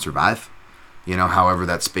 3 and survive. However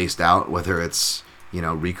that's spaced out, whether it's,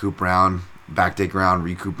 recoup round, back take round,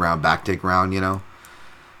 recoup round, back take round,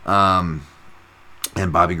 And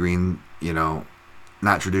Bobby Green,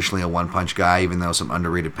 not traditionally a one-punch guy, even though some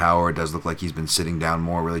underrated power. It does look like he's been sitting down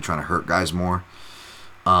more, really trying to hurt guys more.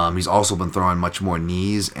 He's also been throwing much more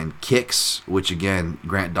knees and kicks, which, again,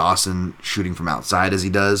 Grant Dawson, shooting from outside as he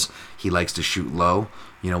does, he likes to shoot low.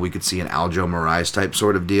 We could see an Aljo Moraes type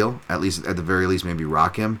sort of deal, at the very least, maybe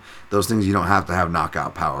rock him. Those things, you don't have to have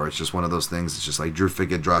knockout power. It's just one of those things. It's just like Drew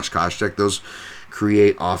Fickett, Josh Koscheck. Those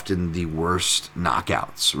create often the worst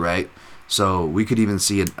knockouts, right? So we could even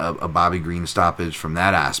see a Bobby Green stoppage from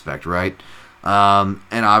that aspect, right? And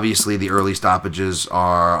obviously the early stoppages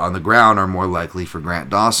are on the ground are more likely for Grant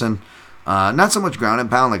Dawson. Not so much ground and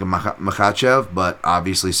pound like a Makhachev, but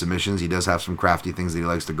obviously submissions. He does have some crafty things that he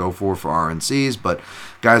likes to go for RNCs, but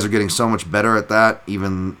guys are getting so much better at that.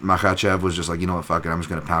 Even Makhachev was just like, fuck it, I'm just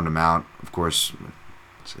going to pound him out. Of course,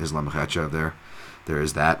 it's Islam Makhachev there. There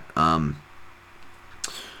is that.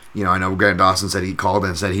 I know Grant Dawson said he called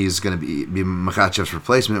and said he's going to be Makhachev's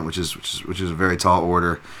replacement, which is a very tall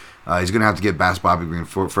order. He's going to have to get past Bobby Green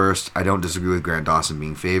first. I don't disagree with Grant Dawson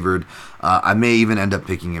being favored. I may even end up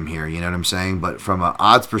picking him here, you know what I'm saying? But from an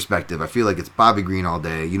odds perspective, I feel like it's Bobby Green all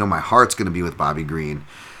day. My heart's going to be with Bobby Green.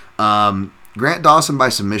 Grant Dawson by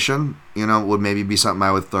submission, would maybe be something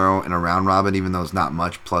I would throw in a round robin, even though it's not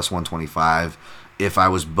much, plus 125, if I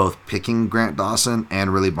was both picking Grant Dawson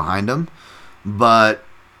and really behind him. But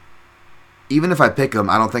even if I pick him,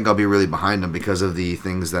 I don't think I'll be really behind him because of the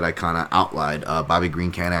things that I kind of outlined. Bobby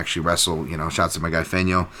Green can actually wrestle. Shouts to my guy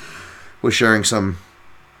Feño. Was sharing some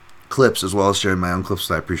clips as well as sharing my own clips,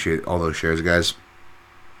 so I appreciate all those shares, guys.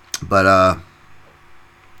 But,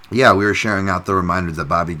 yeah, we were sharing out the reminders that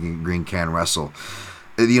Bobby Green can wrestle.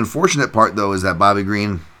 The unfortunate part, though, is that Bobby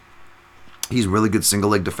Green, he's really good single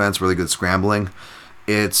leg defense, really good scrambling.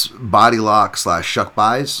 It's body lock / shuck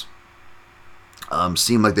buys.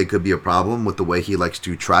 Seem like they could be a problem with the way he likes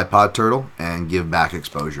to tripod turtle and give back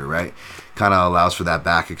exposure, right? Kind of allows for that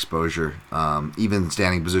back exposure. Even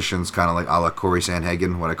standing positions, kind of like a la Corey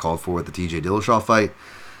Sandhagen, what I called for with the TJ Dillashaw fight.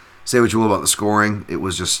 Say what you will about the scoring. It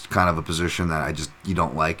was just kind of a position that you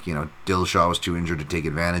don't like. Dillashaw was too injured to take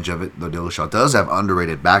advantage of it, though Dillashaw does have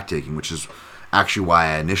underrated back taking, which is actually why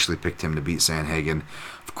I initially picked him to beat Sandhagen.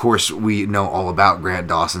 Of course, we know all about Grant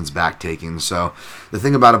Dawson's back taking. So the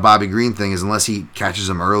thing about a Bobby Green thing is unless he catches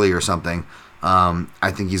him early or something,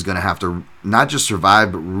 I think he's going to have to not just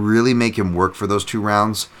survive, but really make him work for those 2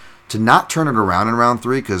 rounds to not turn it around in round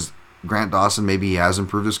 3, because Grant Dawson, maybe he has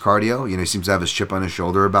improved his cardio. He seems to have his chip on his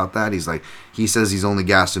shoulder about that. He says he's only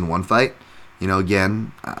gassed in 1 fight.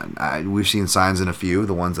 Again, we've seen signs in a few,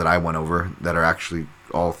 the ones that I went over, that are actually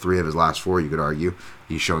all 3 of his last 4, you could argue.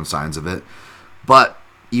 He's shown signs of it. But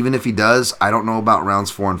even if he does, I don't know about rounds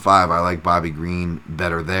 4 and 5. I like Bobby Green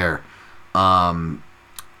better there. Again,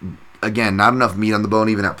 not enough meat on the bone,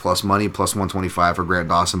 even at plus money, plus 125 for Grant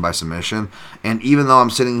Dawson by submission. And even though I'm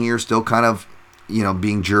sitting here still kind of,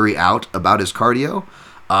 being jury out about his cardio,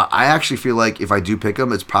 I actually feel like if I do pick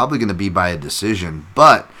him, it's probably going to be by a decision.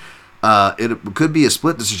 But it could be a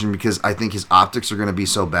split decision because I think his optics are going to be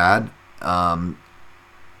so bad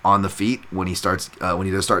on the feet when he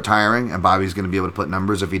does start tiring, and Bobby's going to be able to put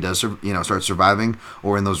numbers if he does start surviving,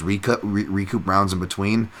 or in those recoup rounds in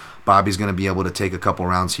between. Bobby's going to be able to take a couple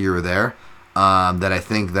rounds here or there. That I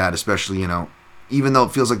think that especially even though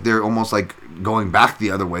it feels like they're almost like going back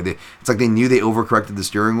the other way, it's like they knew they overcorrected the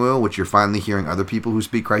steering wheel, which you're finally hearing other people who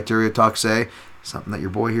speak criteria talk say. Something that your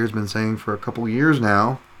boy here has been saying for a couple years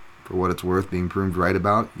now, for what it's worth, being proved right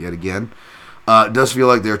about yet again. It does feel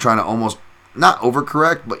like they're trying to almost not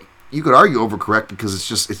overcorrect, but you could argue overcorrect because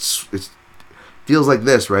it feels like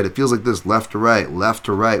this, right? It feels like this left to right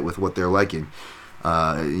with what they're liking.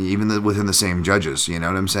 Even within the same judges, you know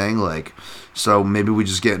what I'm saying? So maybe we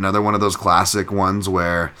just get another one of those classic ones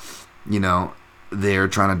where, they're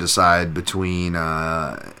trying to decide between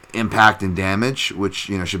impact and damage,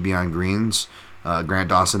 which, should be on greens. Grant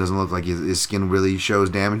Dawson doesn't look like his skin really shows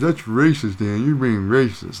damage. That's racist, Dan. You're being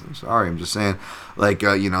racist. I'm sorry. I'm just saying,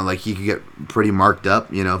 he could get pretty marked up,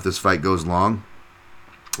 if this fight goes long.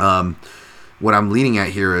 What I'm leaning at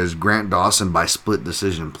here is Grant Dawson by split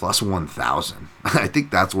decision plus 1,000. I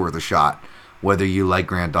think that's worth a shot, whether you like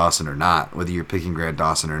Grant Dawson or not, whether you're picking Grant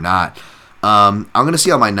Dawson or not. I'm going to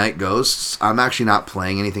see how my night goes. I'm actually not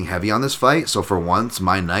playing anything heavy on this fight, so for once,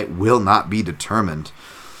 my night will not be determined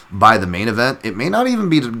by the main event. It may not even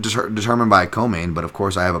be determined by a co-main, but of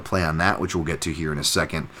course I have a play on that, which we'll get to here in a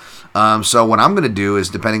second. So what I'm going to do is,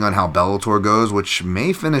 depending on how Bellator goes, which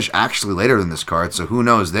may finish actually later than this card, so who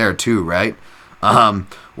knows there too, right?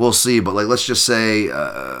 We'll see, but like, let's just say,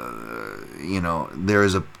 there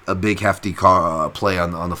is a big hefty play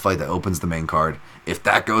on the fight that opens the main card. If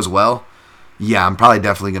that goes well, yeah, I'm probably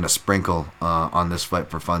definitely going to sprinkle on this fight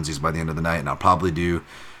for funsies by the end of the night, and I'll probably do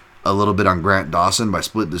a little bit on Grant Dawson by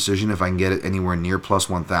split decision if I can get it anywhere near plus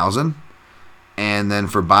 1,000. And then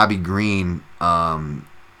for Bobby Green, either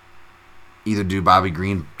do Bobby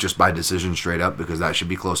Green just by decision straight up, because that should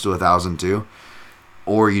be close to 1,000 too.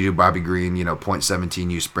 Or you do Bobby Green,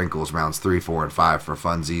 0.17 you sprinkles rounds 3, 4, and 5 for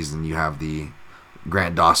funsies, and you have the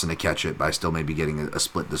Grant Dawson to catch it by still maybe getting a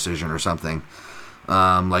split decision or something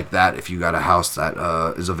like that if you got a house that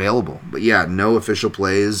is available. But yeah, no official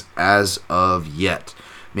plays as of yet.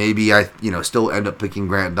 Maybe I, still end up picking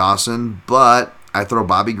Grant Dawson, but I throw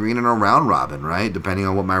Bobby Green in a round robin, right? Depending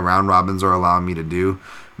on what my round robins are allowing me to do.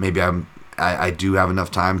 Maybe I do have enough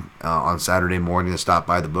time on Saturday morning to stop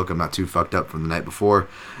by the book. I'm not too fucked up from the night before.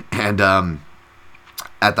 And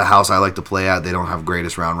at the house I like to play at, they don't have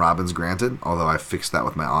greatest round robins, granted, although I fixed that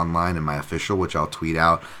with my online and my official, which I'll tweet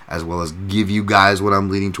out, as well as give you guys what I'm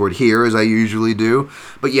leaning toward here, as I usually do.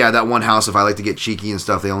 But yeah, that one house, if I like to get cheeky and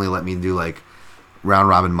stuff, they only let me do like round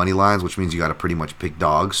robin money lines, which means you got to pretty much pick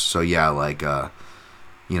dogs. So yeah, like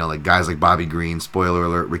like guys like Bobby Green, spoiler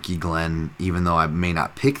alert, Ricky Glenn, even though I may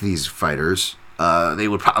not pick these fighters, they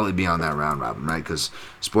would probably be on that round robin, right? Because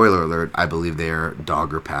spoiler alert, I believe they are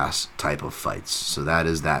dog or pass type of fights. So that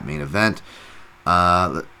is that main event.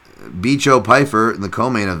 Bicho Pfeiffer in the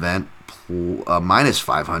co-main event, minus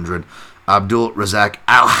 500. Abdul Razak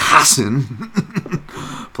Al Hassan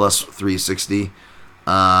plus 360.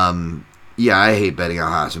 Yeah, I hate betting on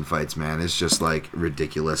Hassan fights, man. It's just like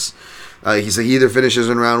ridiculous. He either finishes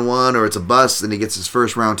in round 1 or it's a bust, and he gets his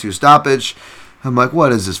first round 2 stoppage. I'm like,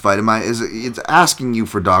 what is this fight? It's asking you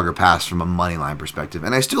for dog or pass from a money line perspective,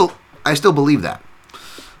 and I still believe that.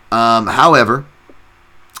 However,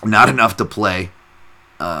 not enough to play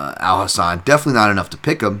Al Hassan. Definitely not enough to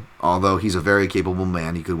pick him. Although he's a very capable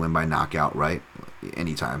man, he could win by knockout, right?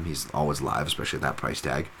 Anytime, he's always live, especially at that price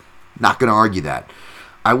tag. Not going to argue that.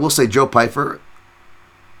 I will say Joe Pfeiffer,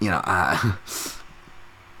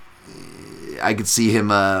 I could see him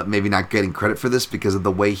maybe not getting credit for this because of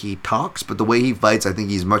the way he talks, but the way he fights, I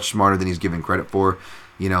think he's much smarter than he's given credit for.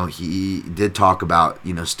 He did talk about,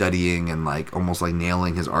 studying and like almost like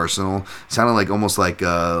nailing his arsenal. It sounded like almost like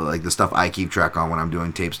the stuff I keep track on when I'm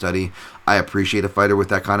doing tape study. I appreciate a fighter with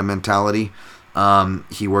that kind of mentality.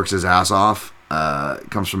 He works his ass off.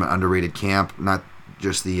 Comes from an underrated camp, not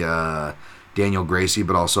just the Daniel Gracie,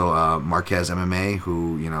 but also Marquez MMA,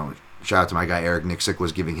 who, shout out to my guy Eric Nixick,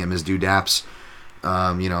 was giving him his due daps.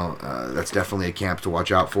 That's definitely a camp to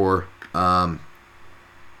watch out for.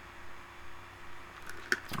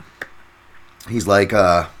 He's like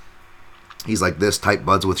this, tight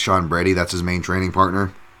buds with Sean Brady. That's his main training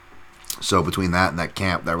partner. So between that and that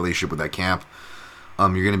camp, that relationship with that camp, you're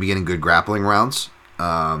going to be getting good grappling rounds.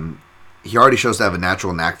 He already shows to have a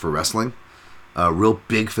natural knack for wrestling. A real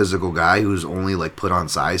big physical guy who's only like put on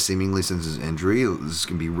size seemingly since his injury. This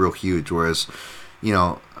can be real huge. Whereas,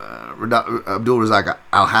 Abdul Razak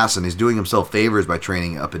Al Hassan is doing himself favors by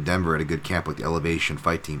training up in Denver at a good camp with the Elevation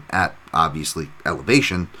fight team at obviously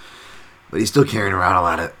Elevation. But he's still carrying around a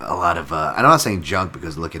lot of. I'm not saying junk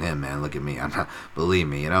because look at him, man. Look at me. I'm not. Believe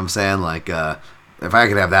me. You know what I'm saying? Like, if I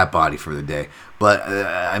could have that body for the day. But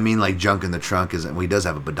I mean, like junk in the trunk isn't. Well, he does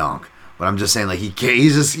have a badonk. But I'm just saying, like he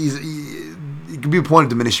it could be a point of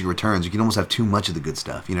diminishing returns. You can almost have too much of the good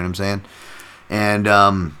stuff. You know what I'm saying? And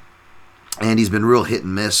he's been real hit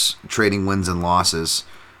and miss trading wins and losses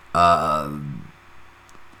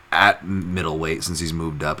at middleweight since he's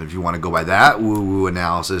moved up. If you want to go by that woo-woo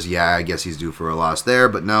analysis, yeah, I guess he's due for a loss there.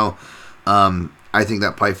 But no, I think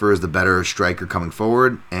that Pfeiffer is the better striker coming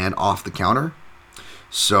forward and off the counter.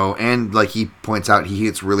 So, and like he points out, he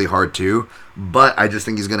hits really hard too. But I just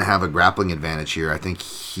think he's going to have a grappling advantage here. I think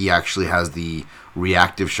he actually has the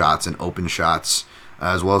reactive shots and open shots,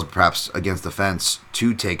 as well as perhaps against the fence,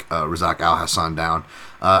 to take Razak Al Hassan down.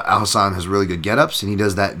 Al Hassan has really good get-ups, and he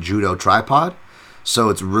does that judo tripod. So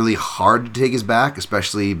it's really hard to take his back,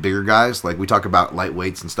 especially bigger guys. Like we talk about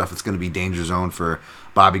lightweights and stuff, it's going to be danger zone for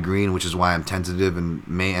Bobby Green, which is why I'm tentative and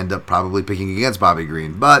may end up probably picking against Bobby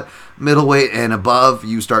Green. But middleweight and above,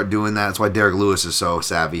 you start doing that. That's why Derek Lewis is so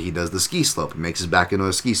savvy. He does the ski slope. He makes his back into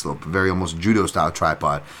a ski slope, a very almost judo-style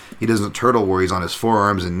tripod. He doesn't turtle where he's on his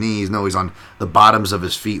forearms and knees. No, he's on the bottoms of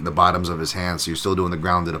his feet and the bottoms of his hands. So you're still doing the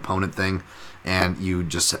grounded opponent thing. And you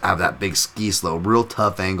just have that big ski slope, real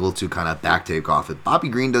tough angle to kind of back take off it. Bobby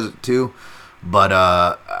Green does it too, but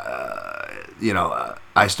I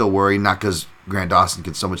still worry, not because Grant Dawson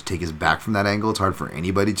can so much take his back from that angle. It's hard for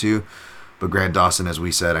anybody to. But Grant Dawson, as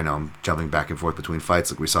we said, I know I'm jumping back and forth between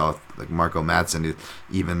fights like we saw with like Marco Madsen,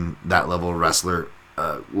 even that level wrestler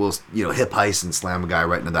will hip heist and slam a guy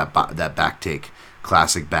right into that back take,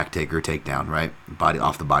 classic back taker takedown, right? Body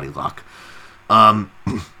off the body lock.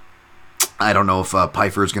 I don't know if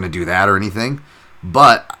Pfeiffer is going to do that or anything,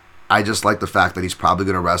 but I just like the fact that he's probably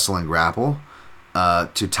going to wrestle and grapple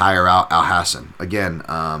to tire out Al Hassan. Again,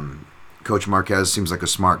 Coach Marquez seems like a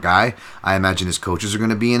smart guy. I imagine his coaches are going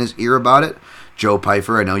to be in his ear about it. Joe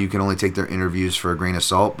Pfeiffer, I know you can only take their interviews for a grain of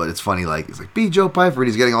salt, but it's funny, like, he's like, be Joe Pfeiffer, and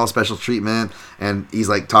he's getting all special treatment, and he's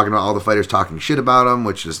like talking about all the fighters talking shit about him,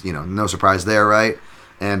 which is, no surprise there, right?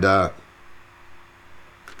 And,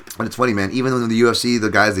 but it's funny, man, even in the UFC, the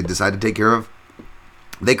guys they decide to take care of,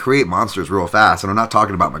 they create monsters real fast. And I'm not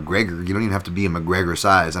talking about McGregor. You don't even have to be a McGregor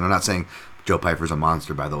size. And I'm not saying Joe Pfeiffer's a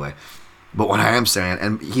monster, by the way. But what I am saying,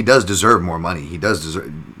 and he does deserve more money. He does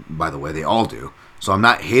deserve, by the way, they all do. So I'm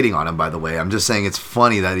not hating on him, by the way. I'm just saying it's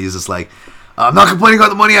funny that he's just like, I'm not complaining about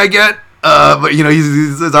the money I get. But,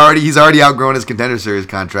 he's already outgrown his Contender Series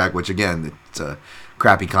contract, which, again, it's a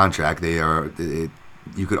crappy contract.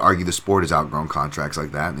 You could argue the sport has outgrown contracts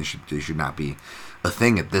like that, and they should not be a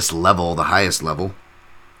thing at this level, the highest level.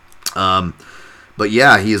 But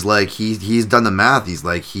yeah, he's done the math. He's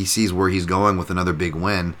like, he sees where he's going with another big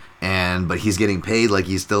win, but he's getting paid like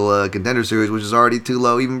he's still a Contender Series, which is already too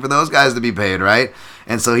low even for those guys to be paid, right?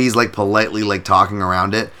 And so he's like politely like talking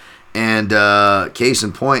around it. And case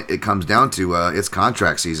in point, it comes down to it's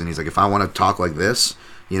contract season. He's like, if I want to talk like this,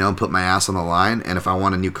 put my ass on the line, and if I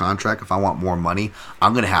want a new contract, if I want more money,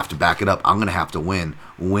 I'm going to have to back it up. I'm going to have to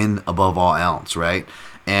win above all else, right?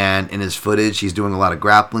 And in his footage, he's doing a lot of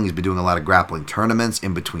grappling. He's been doing a lot of grappling tournaments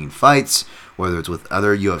in between fights, whether it's with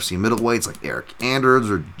other UFC middleweights like Eric Anders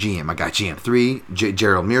or my guy GM3,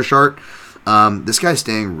 Gerald Mearshart. This guy's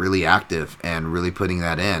staying really active and really putting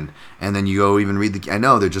that in. And then you go even read I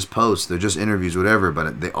know they're just posts, they're just interviews, whatever,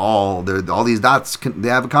 but all these dots, they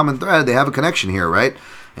have a common thread, they have a connection here, right?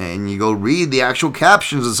 And you go read the actual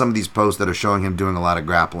captions of some of these posts that are showing him doing a lot of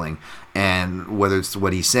grappling. And whether it's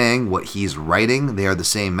what he's saying, what he's writing, they are the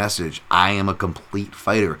same message. I am a complete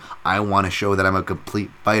fighter. I want to show that I'm a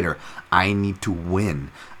complete fighter. I need to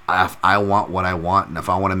win. If I want what I want, and if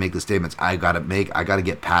I want to make the statements I got to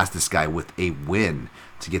get past this guy with a win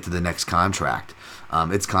to get to the next contract.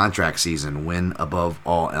 It's contract season. Win above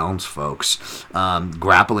all else, folks.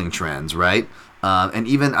 Grappling trends, right? And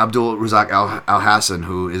even Abdul Razak Al Hassan,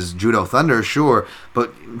 who is Judo Thunder, sure,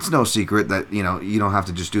 but it's no secret that, you don't have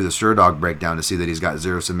to just do the Surdog breakdown to see that he's got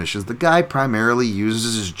 0 submissions. The guy primarily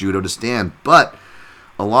uses his judo to stand, but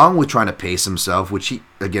along with trying to pace himself, which he,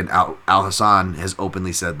 again, Al Hassan has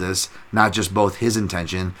openly said this, not just both his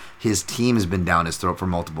intention, his team has been down his throat for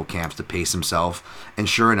multiple camps to pace himself, and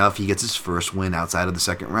sure enough, he gets his first win outside of the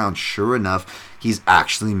second round. Sure enough, he's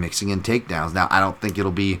actually mixing in takedowns. Now, I don't think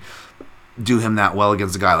it'll do him that well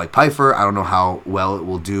against a guy like Pfeiffer. I don't know how well it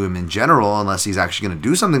will do him in general unless he's actually going to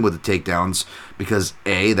do something with the takedowns, because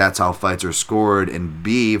A, that's how fights are scored, and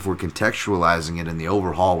B, if we're contextualizing it in the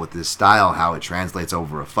overhaul with this style, how it translates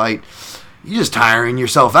over a fight, you're just tiring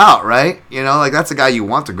yourself out, right? That's a guy you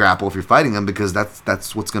want to grapple if you're fighting him, because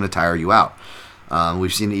that's what's going to tire you out.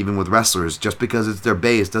 We've seen it even with wrestlers. Just because it's their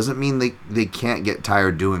base doesn't mean they can't get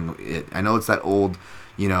tired doing it. I know it's that old,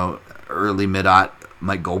 early mid-aught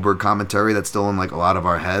Mike Goldberg commentary that's still in like a lot of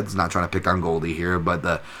our heads. Not trying to pick on Goldie here,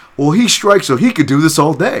 but he strikes so he could do this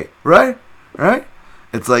all day, right?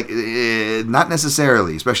 It's like not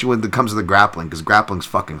necessarily, especially when it comes to the grappling, because grappling's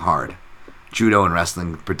fucking hard. Judo and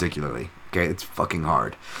wrestling particularly, okay, it's fucking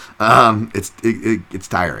hard. It's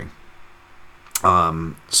tiring.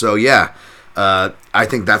 So yeah. I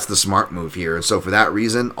think that's the smart move here. And so for that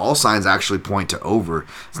reason, all signs actually point to over.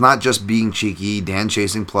 It's not just being cheeky, Dan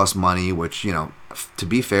chasing plus money, which, to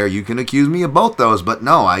be fair, you can accuse me of both those. But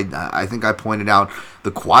no, I think I pointed out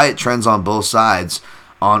the quiet trends on both sides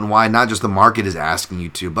on why not just the market is asking you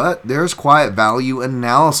to, but there's quiet value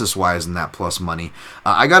analysis-wise in that plus money.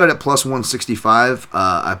 I got it at plus 165.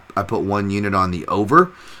 I put one unit on the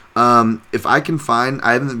over. If I can find,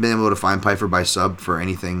 I haven't been able to find Piper by sub for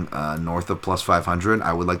anything north of plus 500.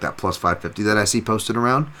 I would like that plus 550 that I see posted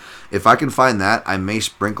around. If I can find that, I may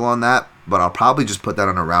sprinkle on that, but I'll probably just put that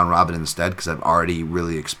on a round robin instead because I've already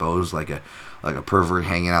really exposed like a pervert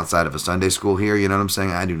hanging outside of a Sunday school here. You know what I'm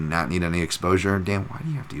saying? I do not need any exposure. Damn, why do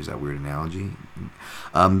you have to use that weird analogy?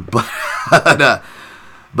 But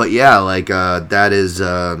yeah, like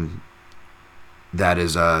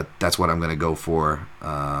that's what I'm gonna go for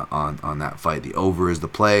on that fight. The over is the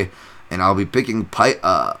play, and I'll be picking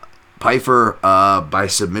Piper by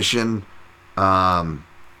submission, round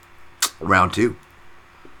 2,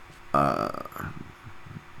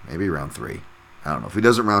 maybe round 3. I don't know if he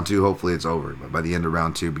does it round 2. Hopefully it's over, but by the end of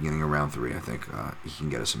round 2, beginning of round 3, I think he can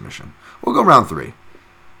get a submission. We'll go round 3.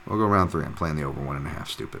 I'm playing the over 1.5.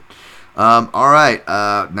 Stupid. All right.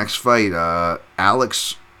 Next fight,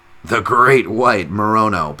 Alex the Great White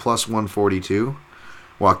Morono plus 142.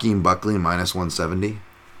 Joaquin Buckley minus 170.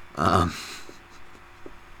 Okay,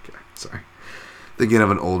 sorry. Thinking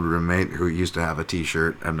of an old roommate who used to have a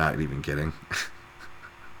T-shirt. I'm not even kidding.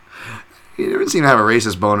 He didn't seem to have a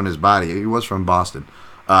racist bone in his body. He was from Boston,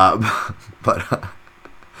 but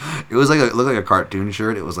it was it looked like a cartoon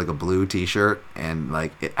shirt. It was like a blue T-shirt, and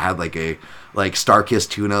like it had like a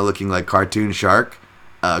Star-Kissed tuna looking like cartoon shark,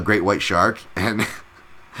 great white shark, and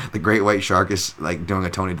the great white shark is like doing a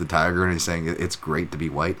Tony the Tiger, and he's saying it's great to be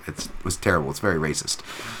white. It was terrible. It's very racist.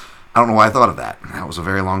 I don't know why I thought of that. That was a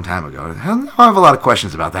very long time ago. I have a lot of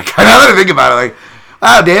questions about that guy. Now that I think about it, like,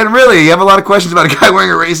 wow, Dan, really? You have a lot of questions about a guy wearing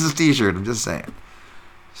a racist T-shirt. I'm just saying.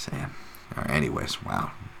 All right, anyways,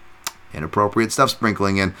 wow. Inappropriate stuff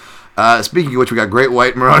sprinkling in. Speaking of which, we got Great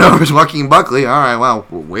White Morono versus Joaquin Buckley. All right, wow.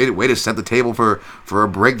 Way to set the table for a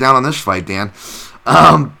breakdown on this fight, Dan.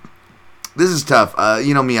 This is tough.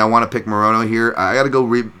 You know me, I want to pick Morono here. I got to go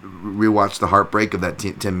rewatch the heartbreak of that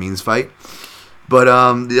Tim Means fight. But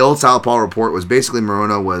the old Southpaw report was basically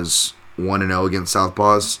Morono was 1-0 against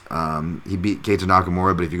Southpaws. He beat Keita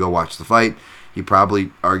Nakamura, but if you go watch the fight, he probably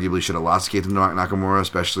arguably should have lost Keita Nakamura,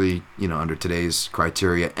 especially, under today's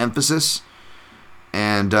criteria emphasis.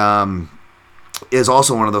 And is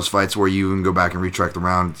also one of those fights where you can go back and retrack the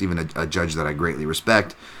round. It's even a judge that I greatly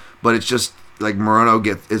respect. But it's just like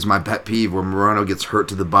Morono is my pet peeve, where Morono gets hurt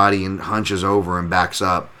to the body and hunches over and backs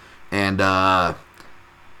up. And I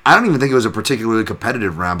don't even think it was a particularly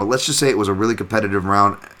competitive round, but let's just say it was a really competitive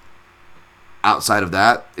round. Outside of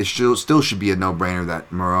that, it still should be a no-brainer that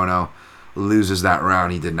Morono loses that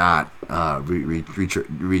round. He did not,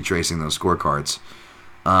 retracing those scorecards.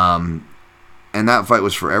 And that fight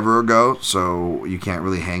was forever ago, so you can't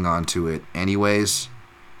really hang on to it anyways.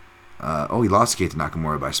 He lost to Keita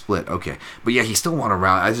Nakamura by split. Okay. But yeah, he still won a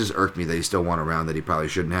round. It just irked me that he still won a round that he probably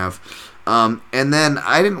shouldn't have. And then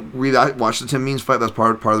I didn't really watch the Tim Means fight. That's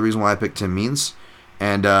part of the reason why I picked Tim Means.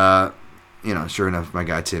 And, sure enough, my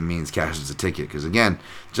guy Tim Means cashes a ticket. Because, again,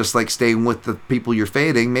 just like staying with the people you're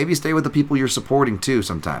fading, maybe stay with the people you're supporting, too,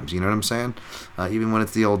 sometimes. You know what I'm saying? Even when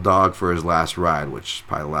it's the old dog for his last ride, which is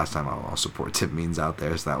probably the last time I'll support Tim Means out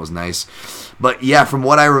there, so that was nice. But, yeah, from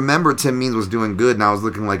what I remember, Tim Means was doing good, and I was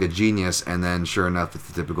looking like a genius. And then, sure enough, it's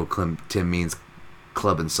the typical Tim Means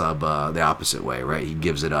club and sub the opposite way, right? He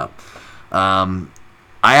gives it up. I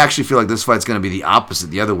actually feel like this fight's going to be the opposite,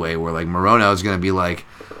 the other way, where, like, Morono is going to be like,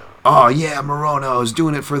 oh, yeah, Morono's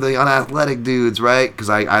doing it for the unathletic dudes, right? Because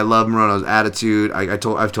I love Morono's attitude.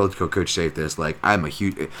 I've told Coach Safe this. Like, I'm a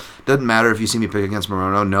huge... It doesn't matter if you see me pick against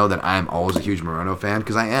Morono. Know that I'm always a huge Morono fan,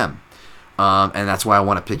 because I am. And that's why I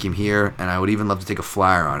want to pick him here, and I would even love to take a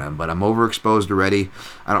flyer on him. But I'm overexposed already.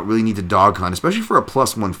 I don't really need to dog hunt, especially for a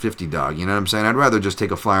plus 150 dog. You know what I'm saying? I'd rather just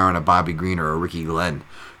take a flyer on a Bobby Green or a Ricky Glenn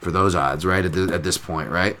for those odds, right? At this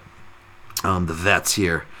point, right? The vets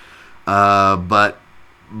here. But...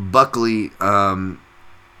 Buckley, even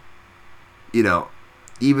though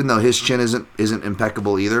his chin isn't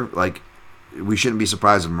impeccable either, like, we shouldn't be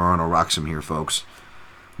surprised if Morono rocks him here, folks.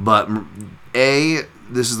 But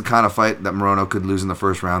this is the kind of fight that Morono could lose in the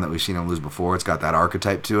first round that we've seen him lose before. It's got that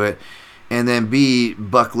archetype to it. And then B,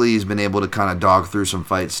 Buckley's been able to kind of dog through some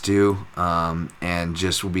fights too, and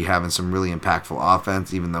just will be having some really impactful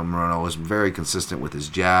offense, even though Morono was very consistent with his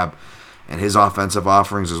jab and his offensive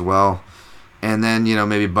offerings as well. And then,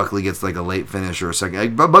 maybe Buckley gets like a late finish or a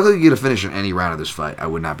second. But Buckley could get a finish in any round of this fight. I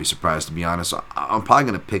would not be surprised, to be honest. So I'm probably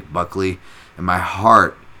going to pick Buckley, and my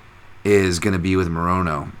heart is going to be with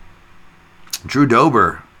Morono. Drew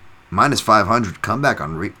Dober, minus 500, comeback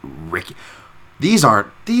on Ricky. These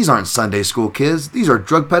aren't Sunday school kids. These are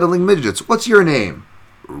drug peddling midgets. What's your name?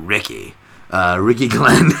 Ricky. Ricky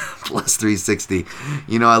Glenn, plus 360.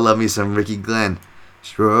 I love me some Ricky Glenn.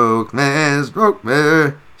 Stroke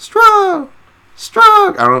me, Strong.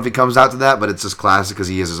 I don't know if he comes out to that, but it's just classic because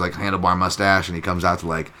he has his like handlebar mustache, and he comes out to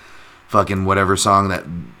like fucking whatever song that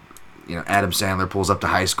Adam Sandler pulls up to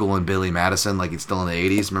high school in Billy Madison, like it's still in the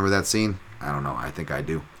 80s. Remember that scene? I don't know. I think I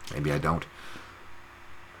do. Maybe I don't.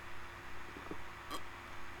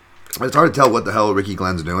 It's hard to tell what the hell Ricky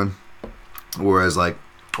Glenn's doing. Whereas, like,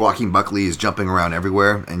 Joaquin Buckley is jumping around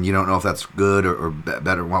everywhere, and you don't know if that's good or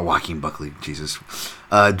better. Well, Joaquin Buckley, Jesus.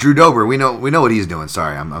 Drew Dober, we know what he's doing.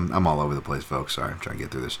 Sorry, I'm all over the place, folks. Sorry, I'm trying to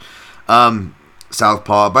get through this.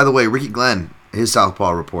 Southpaw. By the way, Ricky Glenn, his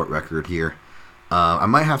Southpaw report record here. I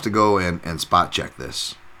might have to go and spot check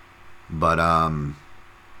this, but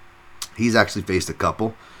he's actually faced a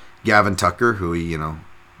couple. Gavin Tucker, who he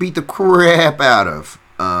beat the crap out of.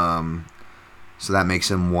 So that makes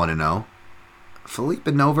him 1-0. Felipe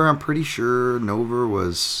Nova, I'm pretty sure Nova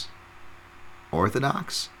was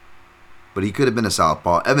orthodox, but he could have been a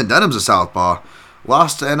southpaw. Evan Dunham's a southpaw.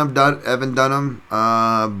 Lost to Evan Dunham,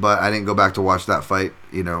 but I didn't go back to watch that fight,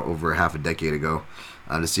 over half a decade ago,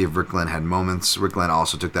 to see if Rick Glenn had moments. Rick Glenn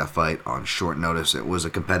also took that fight on short notice. It was a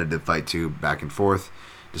competitive fight too, back and forth,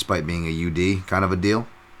 despite being a UD kind of a deal.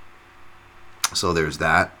 So there's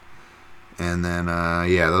that. And then,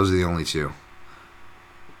 those are the only two.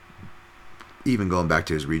 Even going back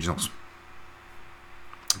to his regionals,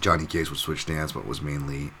 Johnny Case would switch stance, but was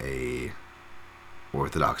mainly a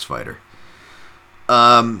orthodox fighter.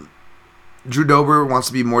 Drew Dober wants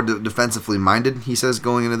to be more defensively minded, he says,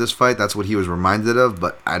 going into this fight. That's what he was reminded of,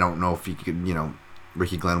 but I don't know if he could,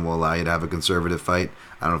 Ricky Glenn will allow you to have a conservative fight.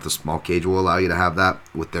 I don't know if the small cage will allow you to have that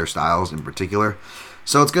with their styles in particular.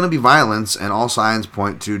 So it's going to be violence, and all signs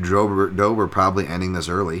point to Dober probably ending this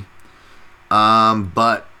early.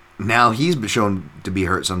 But now he's been shown to be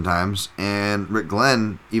hurt sometimes, and Rick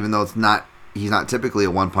Glenn, even though he's not typically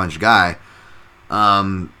a one-punch guy,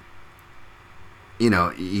 you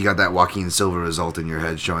got that Joaquin Silva result in your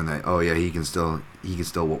head showing that, oh yeah, he can still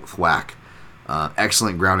thwack.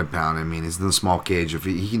 Excellent ground and pound. I mean, he's in the small cage. If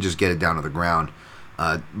he can just get it down to the ground,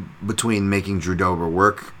 between making Drew Dober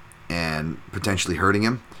work and potentially hurting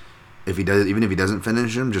him, even if he doesn't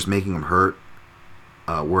finish him, just making him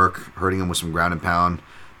work, hurting him with some ground and pound,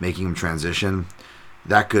 making him transition,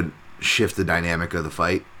 that could shift the dynamic of the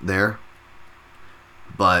fight there.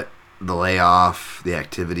 But the layoff, the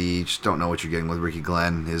activity, just don't know what you're getting with Ricky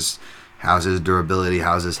Glenn. How's his durability?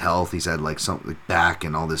 How's his health? He's had like something back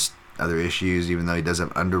and all this other issues, even though he does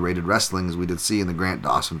have underrated wrestling, as we did see in the Grant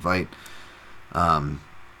Dawson fight.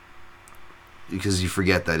 Because you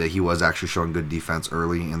forget that he was actually showing good defense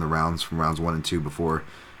early in the rounds, from rounds 1 and 2, before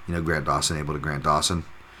Grant Dawson able to Grant Dawson.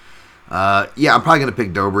 I'm probably gonna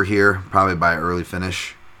pick Dober here, probably by early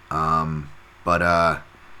finish.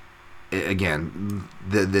 Again,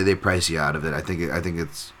 they price you out of it. I think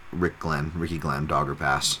it's Ricky Glenn, dogger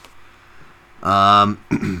pass.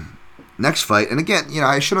 Next fight, and again,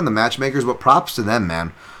 I shit on the matchmakers, but props to them,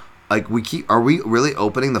 man. Like, are we really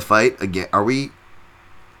opening the fight again?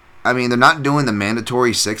 I mean, they're not doing the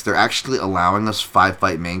mandatory 6. They're actually allowing us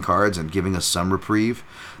 5-fight main cards and giving us some reprieve.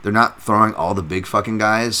 They're not throwing all the big fucking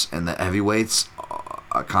guys and the heavyweights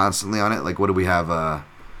constantly on it. Like, what do we have?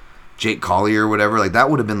 Jake Collier or whatever. Like,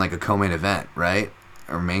 that would have been like a co-main event, right?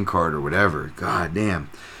 Or main card or whatever. God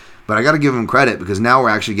damn. But I got to give them credit, because now we're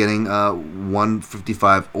actually getting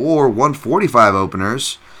 155 or 145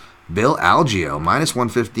 openers. Bill Algeo, minus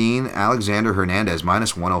 115. Alexander Hernandez,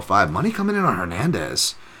 minus 105. Money coming in on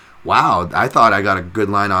Hernandez. Wow, I thought I got a good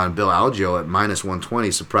line on Bill Algeo at minus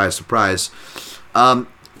 120. Surprise, surprise. I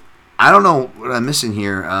don't know what I'm missing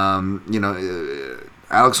here.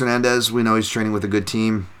 Alex Hernandez, we know he's training with a good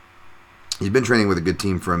team. He's been training with a good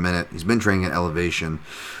team for a minute. He's been training at Elevation.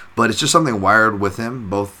 But it's just something wired with him,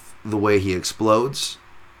 both the way he explodes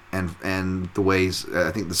and the ways,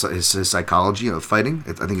 I think his psychology of fighting.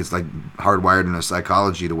 I think it's like hardwired in his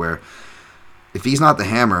psychology to where if he's not the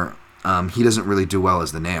hammer, he doesn't really do well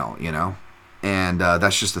as the nail, And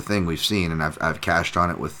that's just the thing we've seen, and I've cashed on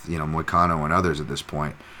it with, Moicano and others at this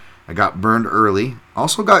point. I got burned early.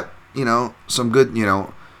 Also got, some good,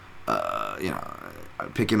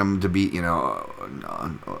 picking him to beat,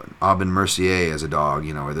 Aubin Mercier as a dog,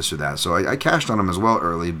 or this or that. So I cashed on him as well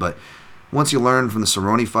early, but once you learn from the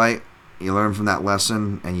Cerrone fight, you learn from that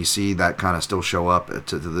lesson, and you see that kind of still show up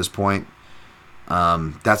to this point,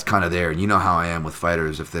 that's kind of there. And you know how I am with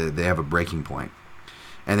fighters if they have a breaking point.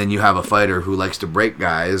 And then you have a fighter who likes to break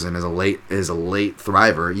guys and is a late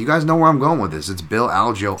thriver. You guys know where I'm going with this. It's Bill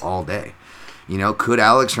Algeo all day. Could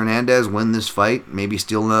Alex Hernandez win this fight? Maybe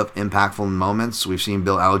steal enough impactful moments. We've seen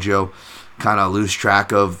Bill Algeo kind of lose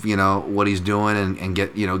track of, what he's doing and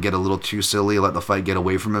get a little too silly, let the fight get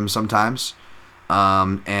away from him sometimes.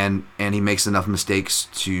 and he makes enough mistakes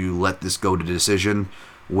to let this go to decision,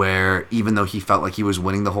 where even though he felt like he was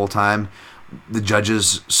winning the whole time, the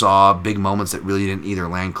judges saw big moments that really didn't either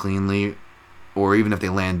land cleanly, or even if they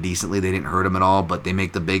land decently, they didn't hurt him at all, but they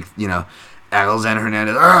make the big, Alexander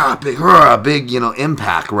Hernandez, big,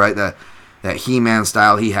 impact, right? That He-Man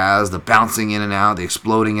style he has, the bouncing in and out, the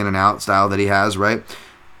exploding in and out style that he has, right?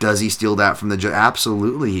 Does he steal that from the judge?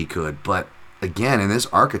 Absolutely he could. But again, in this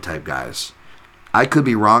archetype, guys, I could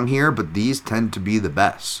be wrong here, but these tend to be the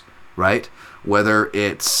best, right? Whether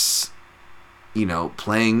it's,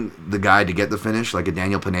 playing the guy to get the finish, like a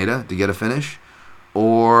Daniel Pineda to get a finish,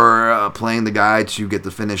 or playing the guy to get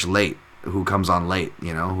the finish late, who comes on late,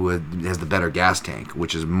 who has the better gas tank,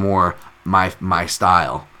 which is more my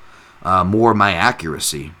style, more my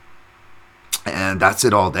accuracy. And that's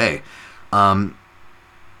it all day. Bill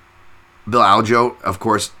Aljo, of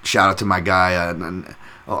course, shout out to my guy, and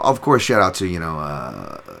of course, shout out to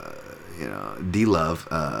D Love,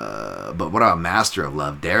 but what about Master of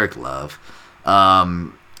Love, Derek Love,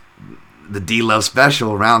 the D Love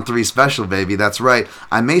special, round 3 special, baby. That's right.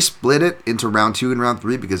 I may split it into round 2 and round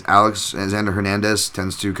 3 because Alexander Hernandez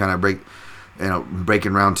tends to kind of break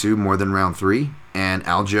in round 2 more than round 3, and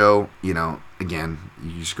Aljo, again,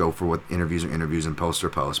 you just go for what interviews are interviews and post are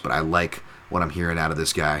post, but I like what I'm hearing out of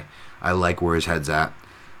this guy. I like where his head's at.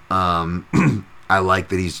 I like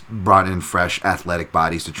that he's brought in fresh athletic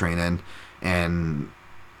bodies to train in, and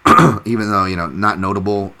even though, not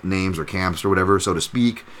notable names or camps or whatever, so to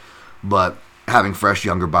speak, but having fresh,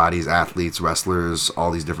 younger bodies, athletes, wrestlers, all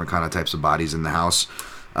these different kind of types of bodies in the house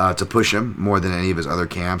to push him more than any of his other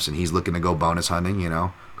camps, and he's looking to go bonus hunting,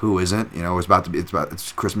 who isn't?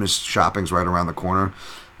 It's Christmas shopping's right around the corner.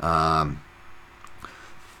 The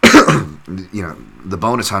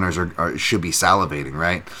bonus hunters should be salivating,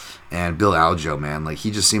 right? And Bill Aljo, man, he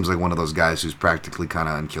just seems like one of those guys who's practically kind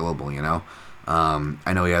of unkillable,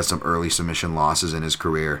 I know he has some early submission losses in his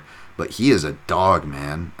career, but he is a dog,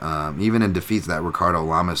 man. Even in defeats, that Ricardo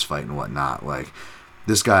Lamas fight and whatnot,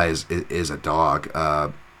 this guy is a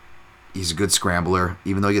dog. He's a good scrambler,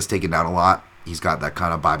 even though he gets taken down a lot. He's got that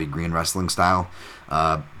kind of Bobby Green wrestling style.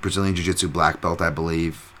 Brazilian Jiu-Jitsu black belt, I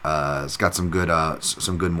believe. He's got some good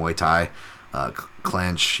Muay Thai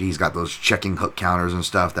clinch. He's got those checking hook counters and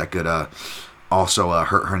stuff that could also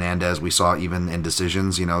hurt Hernandez. We saw even in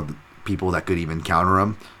decisions, people that could even counter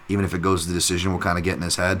him. Even if it goes to the decision, will kind of get in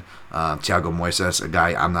his head. Thiago Moises, a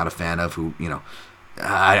guy I'm not a fan of, who,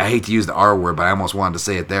 I hate to use the R word, but I almost wanted to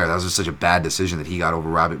say it there. That was just such a bad decision that he got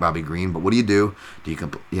over Bobby Green. But what do?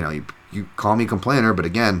 You call me a complainer, but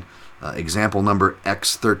again, example number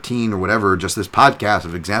X13 or whatever, just this podcast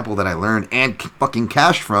of example that I learned and fucking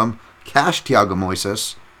cashed Thiago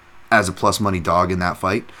Moises as a plus money dog in that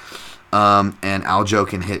fight. And Aljo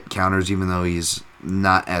can hit counters even though he's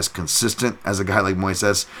not as consistent as a guy like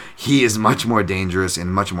Moises. He is much more dangerous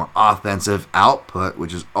and much more offensive output,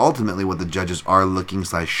 which is ultimately what the judges are looking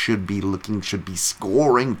 / should be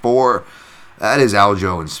scoring for. That is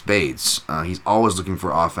Aljo in spades. He's always looking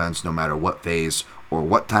for offense, no matter what phase or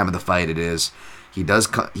what time of the fight it is. He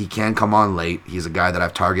can come on late. He's a guy that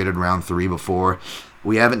I've targeted round 3 before.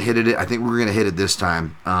 We haven't hit it. I think we're going to hit it this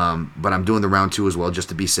time. But I'm doing the round 2 as well, just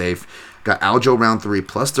to be safe. Got Aljo round 3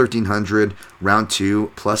 plus 1,300. Round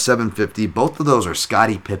 2 plus 750. Both of those are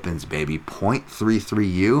Scottie Pippins, baby.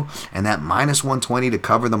 0.33U. And that minus 120 to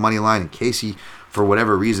cover the money line in case he, for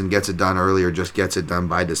whatever reason, gets it done early or just gets it done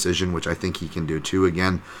by decision, which I think he can do too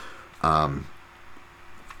again. I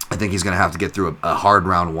think he's going to have to get through a hard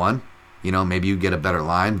round 1. Maybe you get a better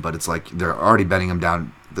line, but it's like they're already betting him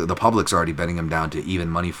down. The public's already betting him down to even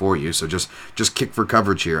money for you. So just kick for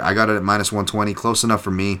coverage here. I got it at minus 120, close enough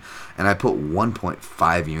for me, and I put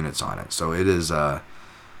 1.5 units on it. So it is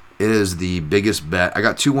the biggest bet. I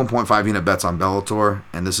got 2 1.5 unit bets on Bellator,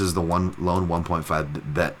 and this is the lone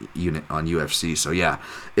 1.5 bet unit on UFC. So yeah,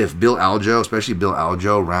 if Bill Aljo, especially Bill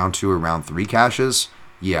Aljo, round 2 or round 3 cashes,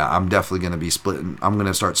 yeah, I'm definitely going to be splitting. I'm going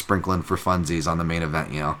to start sprinkling for funsies on the main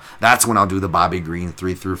event, That's when I'll do the Bobby Green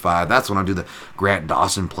 3 through 5. That's when I'll do the Grant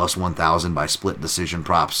Dawson plus 1,000 by split decision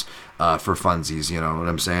props for funsies, you know what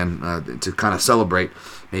I'm saying? To kind of celebrate,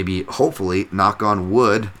 maybe, hopefully, knock on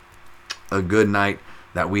wood, a good night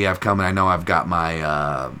that we have coming. I know I've got my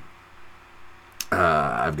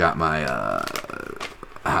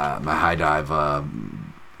my high dive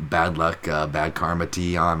bad luck, bad karma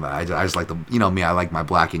tee on. I just like me, I like my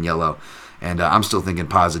black and yellow. And I'm still thinking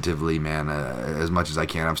positively, man, as much as I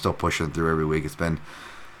can. I'm still pushing through every week. It's been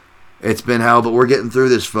It's been hell, but we're getting through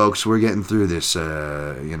this, folks. We're getting through this.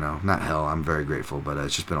 Not hell. I'm very grateful, but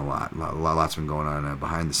it's just been a lot. Lots been going on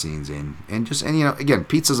behind the scenes, and again,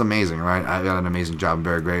 pizza's amazing, right? I got an amazing job. I'm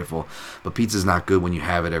very grateful, but pizza's not good when you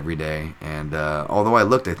have it every day. And although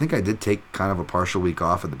I think I did take kind of a partial week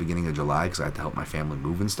off at the beginning of July because I had to help my family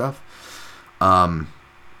move and stuff.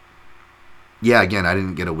 Yeah, again, I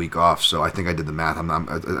didn't get a week off, so I think I did the math.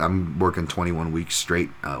 I'm working 21 weeks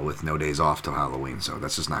straight with no days off till Halloween, so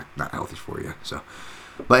that's just not healthy for you. So,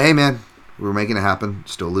 but hey, man, we're making it happen.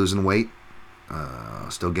 Still losing weight,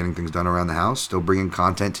 still getting things done around the house, still bringing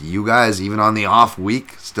content to you guys, even on the off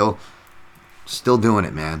week. Still doing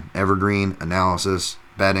it, man. Evergreen analysis,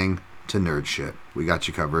 betting to nerd shit. We got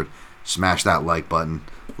you covered. Smash that like button.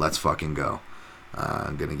 Let's fucking go.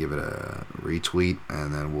 I'm going to give it a retweet,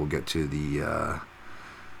 and then we'll get to the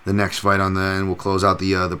next fight and we'll close out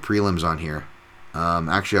the prelims on here.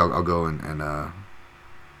 Actually, I'll go and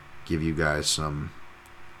give you guys some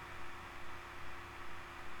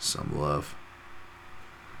love.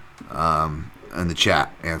 In the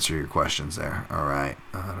chat, answer your questions there. All right.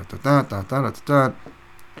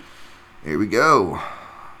 Here we go.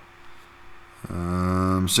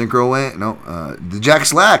 Synchro Way, no, the Jack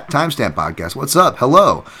Slack timestamp podcast. What's up?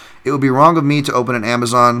 Hello. It would be wrong of me to open an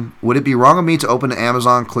Amazon. Would it be wrong of me to open an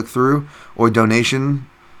Amazon click through or donation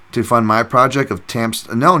to fund my project of Tamps?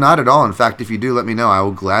 No, not at all. In fact, if you do, let me know. I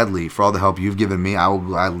will gladly, for all the help you've given me, I will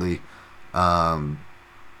gladly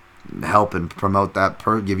help and promote that.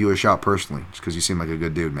 Give you a shout personally, just because you seem like a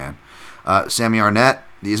good dude, man. Sammy Arnett.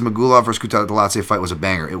 The Ismagulov versus Kutalatse fight was a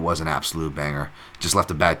banger. It was an absolute banger. Just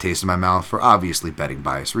left a bad taste in my mouth for obviously betting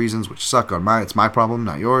bias reasons, which suck on it's my problem,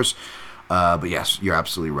 not yours. But yes, you're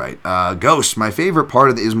absolutely right. Ghost, my favorite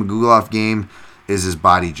part of the Ismagulov game is his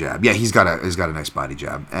body jab. Yeah, he's got a nice body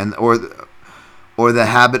jab, and or the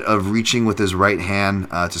habit of reaching with his right hand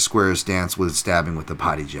to square his stance with stabbing with the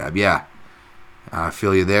body jab. Yeah. I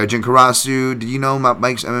feel you there. Jin Karasu, did you know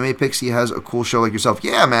Mike's MMA picks? He has a cool show like yourself.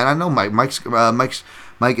 Yeah, man, I know Mike.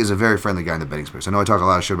 Mike is a very friendly guy in the betting space. I know I talk a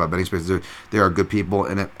lot of shit about betting space. There are good people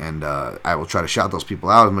in it, and I will try to shout those people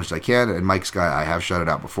out as much as I can. And Mike's guy, I have shouted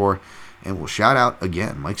out before, and we'll shout out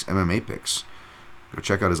again. Mike's MMA picks. Go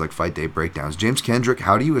check out his fight day breakdowns. James Kendrick,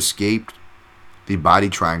 how do you escape the body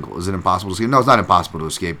triangle? Is it impossible to escape? No, it's not impossible to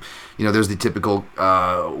escape. There's the typical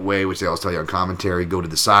way, which they always tell you on commentary, go to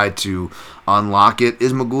the side to unlock it.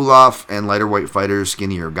 Ismagulov and lighter weight fighters,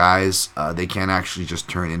 skinnier guys, they can't actually just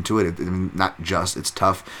turn into it. It's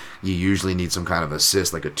tough. You usually need some kind of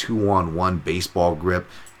assist, like a 2-on-1 baseball grip,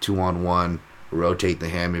 2-on-1, rotate the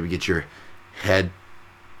hand, maybe get your head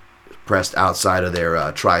pressed outside of their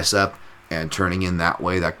tricep and turning in that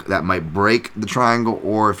way. That might break the triangle,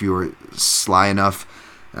 or if you were sly enough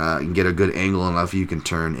and get a good angle enough, you can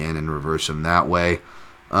turn in and reverse him that way.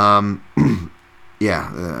 Yeah,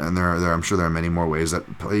 and I'm sure there are many more ways that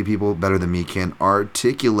people better than me can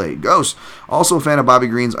articulate. Ghost, also a fan of Bobby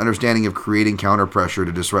Green's understanding of creating counter pressure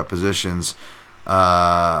to disrupt positions,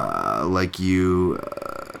 like you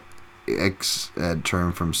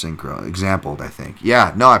term from Synchro exampled, I think.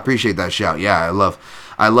 Yeah, no, I appreciate that shout. Yeah, I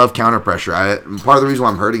love counter pressure. Part of the reason why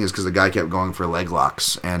I'm hurting is because the guy kept going for leg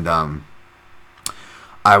locks, and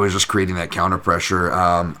I was just creating that counter pressure.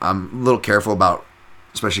 I'm a little careful about,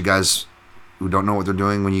 especially guys who don't know what they're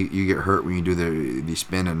doing when you get hurt when you do the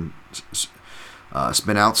spin and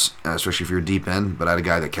spin outs, especially if you're deep in. But I had a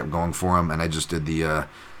guy that kept going for him, and I just did the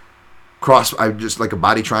cross. I just like a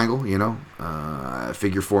body triangle,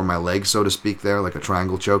 figure four my leg, so to speak, there, like a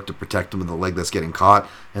triangle choke to protect him with the leg that's getting caught.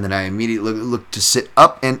 And then I immediately look to sit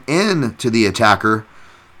up and in to the attacker.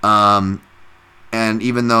 And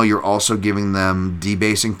even though you're also giving them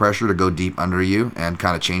debasing pressure to go deep under you and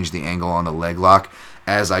kind of change the angle on the leg lock,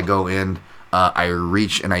 as I go in, I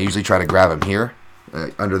reach and I usually try to grab them here,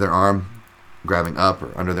 under their arm, grabbing up,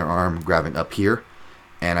 or under their arm, grabbing up here.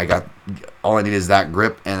 And all I need is that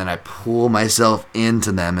grip, and then I pull myself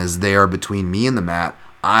into them as they are between me and the mat.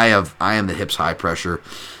 I am the hips high pressure,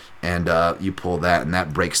 and you pull that, and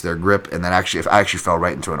that breaks their grip. And then I actually fell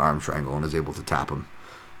right into an arm triangle and was able to tap them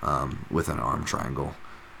with an arm triangle.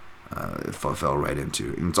 It fell right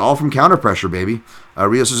into. And it's all from counter pressure, baby.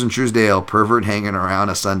 Rios is in Truesdale, pervert hanging around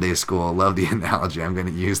a Sunday school. Love the analogy. I'm going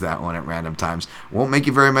to use that one at random times. Won't make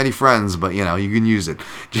you very many friends, but you can use it.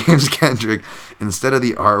 James Kendrick, instead of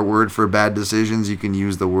the R word for bad decisions, you can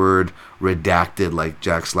use the word redacted like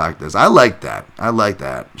Jack Slack does. I like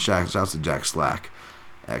that. Shouts to Jack Slack.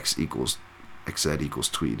 X equals Xed equals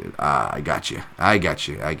tweeted. I got you.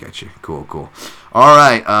 Cool. All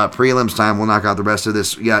right, prelims time. We'll knock out the rest of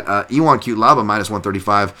this. We got Iwan Cutelaba minus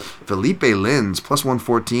 135. Felipe Lins plus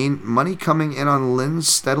 114. Money coming in on Lins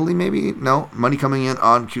steadily, maybe? No, money coming in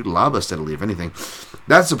on Cutelaba steadily, if anything.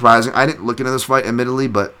 That's surprising. I didn't look into this fight, admittedly,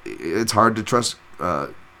 but it's hard to trust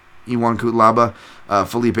Iwan Cutelaba.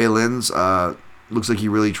 Felipe Lins looks like he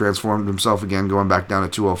really transformed himself again, going back down to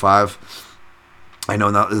 205. I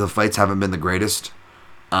know the fights haven't been the greatest,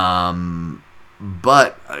 but, I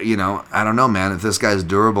don't know, man. If this guy's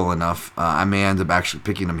durable enough, I may end up actually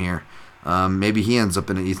picking him here. Maybe he ends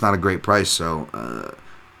up in it. He's not a great price, so,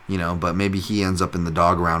 but maybe he ends up in the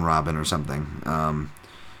dog round robin or something.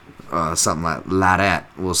 Something like that.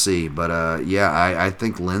 We'll see. But, I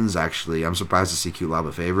think Lynn's actually, I'm surprised to see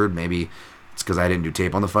Cutelaba favored. Maybe it's because I didn't do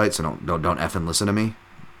tape on the fight, so don't effing listen to me.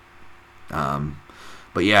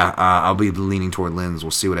 But yeah, I'll be leaning toward Lynn's.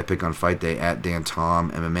 We'll see what I pick on fight day at Dan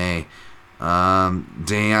Tom MMA.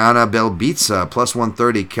 Diana Belbitsa plus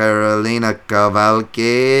 130. Karolina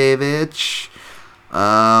Kowalkiewicz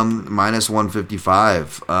minus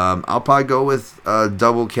 155. I'll probably go with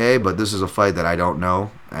double K, but this is a fight that I don't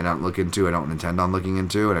know. I don't look into. I don't intend on looking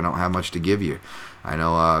into, and I don't have much to give you. I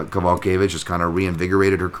know Kowalkiewicz has kind of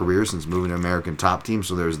reinvigorated her career since moving to American Top Team,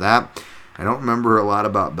 so there's that. I don't remember a lot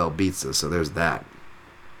about Belbitsa, so there's that.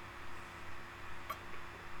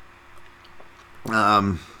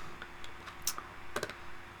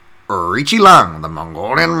 Richie Lang, the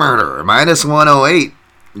Mongolian Murderer, minus 108.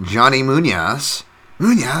 Johnny Munoz,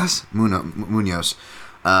 minus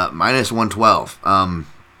 112.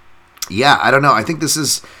 I don't know. I think this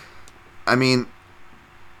is,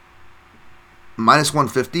 minus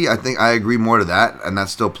 150. I think I agree more to that, and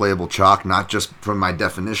that's still playable chalk, not just from my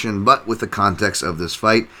definition, but with the context of this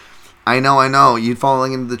fight. I know. You're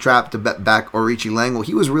falling into the trap to bet back Orichi Lang. Well,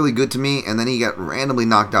 he was really good to me, and then he got randomly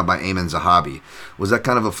knocked out by Ayman Zahabi. Was that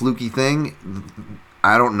kind of a fluky thing?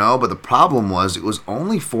 I don't know, but the problem was it was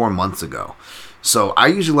only 4 months ago. So I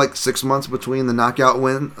usually like 6 months between the knockout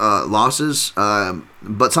losses,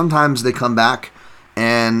 but sometimes they come back,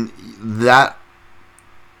 and that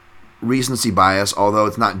recency bias, although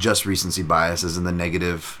it's not just recency bias, is in the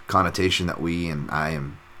negative connotation that we and I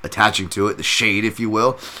am attaching to it, the shade, if you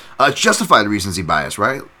will. It's justified recency bias,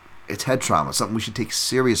 right? It's head trauma, something we should take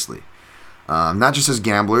seriously. Not just as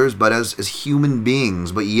gamblers, but as human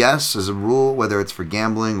beings. But yes, as a rule, whether it's for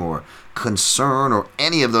gambling or concern or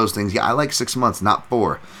any of those things, I like 6 months, not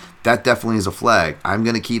 4. That definitely is a flag. I'm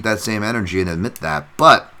going to keep that same energy and admit that.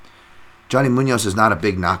 But Johnny Munoz is not a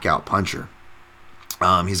big knockout puncher.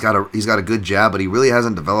 He's got a good jab, but he really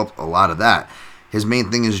hasn't developed a lot of that. His main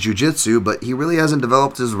thing is jiu-jitsu, but he really hasn't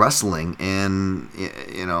developed his wrestling in,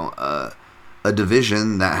 a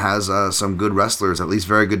division that has some good wrestlers, at least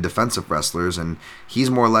very good defensive wrestlers, and he's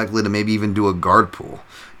more likely to maybe even do a guard pull.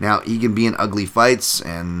 Now, he can be in ugly fights,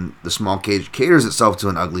 and the small cage caters itself to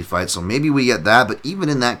an ugly fight, so maybe we get that, but even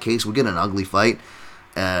in that case, we get an ugly fight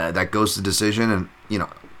that goes to decision, and,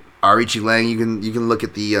 Arichi Lang, you can look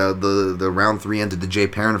at the round 3 ended the Jay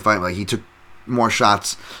Perrin fight, like he took more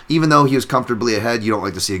shots, even though he was comfortably ahead. You don't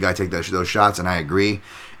like to see a guy take those shots, and I agree.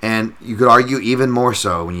 And you could argue even more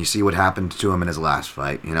so when you see what happened to him in his last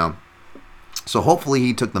fight, So hopefully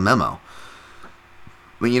he took the memo.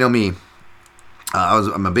 But you know me,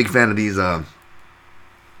 I'm a big fan of these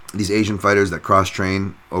Asian fighters that cross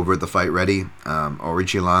train over at the Fight Ready.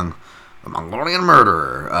 Orichi Lang, the Mongolian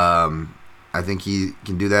Murderer. I think he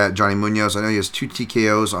can do that. Johnny Munoz, I know he has 2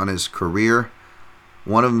 TKOs on his career.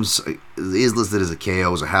 One of them is listed as a KO. It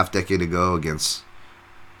was a half decade ago against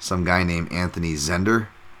some guy named Anthony Zender.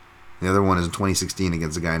 The other one is in 2016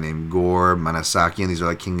 against a guy named Gore Manasaki, and these are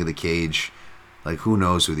like King of the Cage. Like, who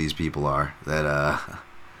knows who these people are?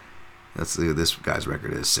 Let's see what this guy's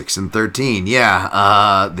record is. 6-13.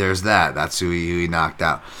 Yeah, there's that. That's who he knocked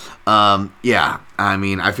out. I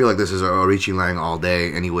feel like this is Orichi Lang all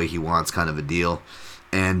day, any way he wants kind of a deal.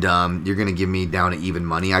 And you're going to give me down at even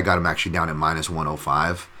money. I got him actually down at minus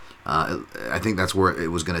 105. I think that's where it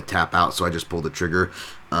was going to tap out, so I just pulled the trigger.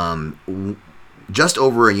 Just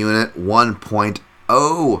over a unit, 1.05.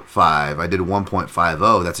 I did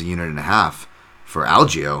 1.50. That's a unit and a half for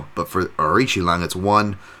Algio. But for Orichi Lang, it's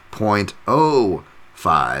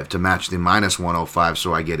 1.05 to match the minus 105,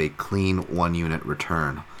 so I get a clean 1 unit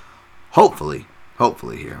return. Hopefully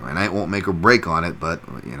here. And I won't make a break on it, but,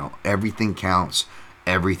 everything counts.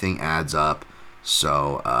 Everything adds up.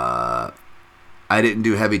 So, I didn't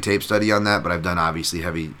do heavy tape study on that, but I've done obviously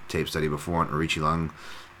heavy tape study before on Orichi Lang.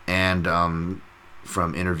 And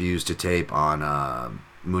from interviews to tape on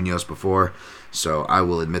Munoz before. So I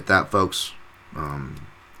will admit that, folks.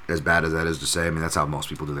 as bad as that is to say. I mean, that's how most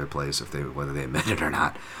people do their plays, whether they admit it or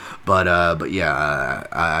not. But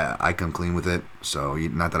yeah, I come clean with it. So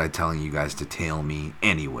not that I'm telling you guys to tail me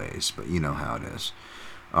anyways, but you know how it is.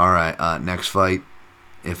 All right, next fight,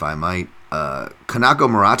 if I might. Kanako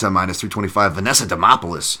Murata minus 325. Vanessa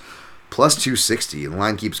Demopoulos plus 260. The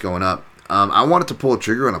line keeps going up. I wanted to pull a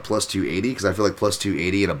trigger on a plus 280 because I feel like plus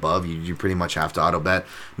 280 and above, you pretty much have to auto bet.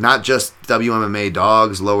 Not just WMMA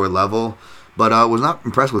dogs, lower level, but was not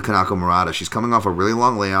impressed with Kanako Murata. She's coming off a really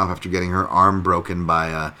long layoff after getting her arm broken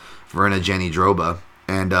by Verna Jenny Droba.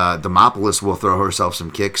 And Demopoulos will throw herself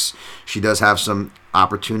some kicks. She does have some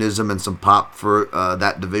opportunism and some pop for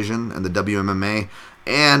that division and the WMMA.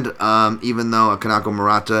 And even though Kanako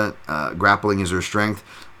Murata, grappling is her strength,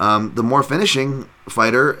 the more finishing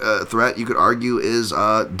fighter threat, you could argue, is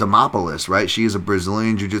Demopoulos, right? She is a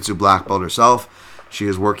Brazilian Jiu-Jitsu black belt herself. She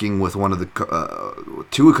is working with one of the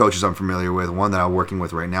two coaches I'm familiar with, one that I'm working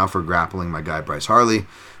with right now for grappling, my guy Bryce Harley,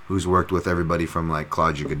 who's worked with everybody from like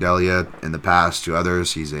Claudio Gadelia in the past to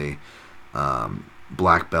others. He's a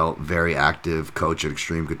black belt, very active coach at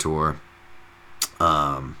Extreme Couture.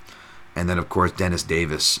 And then, of course, Dennis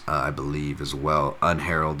Davis, I believe, as well.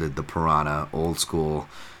 Unheralded, the Piranha, old school,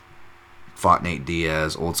 fought Nate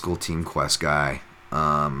Diaz, old school Team Quest guy.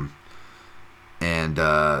 So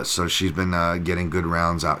she's been getting good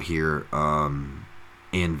rounds out here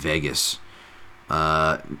in Vegas.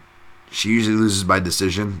 She usually loses by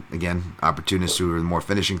decision. Again, opportunists who are the more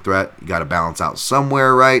finishing threat. You got to balance out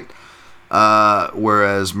somewhere, right?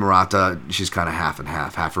 Whereas Murata, she's kind of half and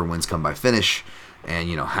half. Half her wins come by finish, and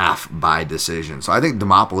half by decision. So I think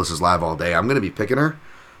Demopoulos is live all day. I'm going to be picking her.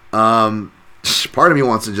 Part of me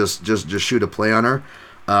wants to just shoot a play on her.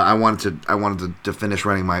 I wanted to finish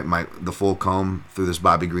running the full comb through this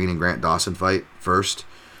Bobby Green and Grant Dawson fight first,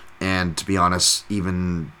 and to be honest,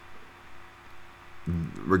 even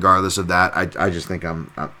regardless of that, I just think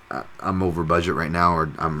I'm over budget right now,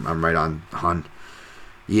 or I'm right on Hun.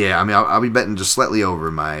 Yeah, I mean, I'll be betting just slightly over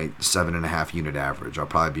my 7.5 unit average. I'll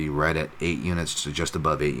probably be right at 8 units to just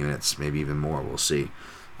above 8 units, maybe even more. We'll see.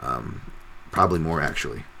 Probably more,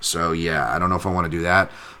 actually. So, yeah, I don't know if I want to do that.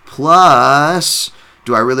 Plus,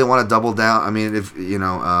 do I really want to double down? I mean, if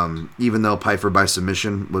even though Piper by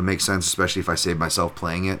submission would make sense, especially if I save myself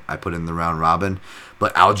playing it, I put in the round robin.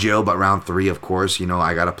 But Algio, but round 3, of course,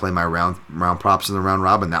 I got to play my round props in the round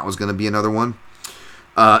robin. That was going to be another one.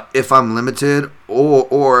 If I'm limited,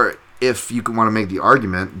 or if you want to make the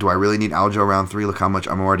argument, do I really need Aljo round 3? Look how much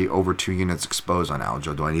I'm already over 2 units exposed on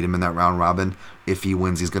Aljo. Do I need him in that round robin? If he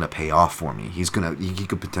wins, he's going to pay off for me. He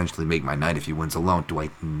could potentially make my night if he wins alone. Do I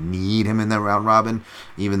need him in that round robin?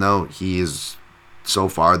 Even though he is so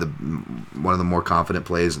far one of the more confident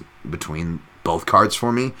plays between both cards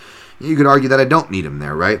for me. You could argue that I don't need him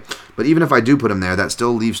there, right? But even if I do put him there, that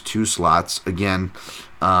still leaves 2 slots. Again,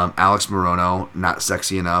 Alex Morono, not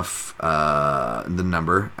sexy enough, the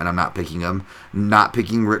number, and I'm not picking him. Not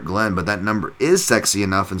picking Rick Glenn, but that number is sexy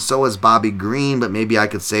enough, and so is Bobby Green, but maybe I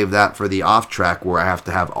could save that for the off track where I have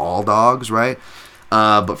to have all dogs, right?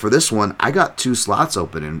 But for this one, I got 2 slots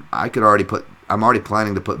open, and I'm already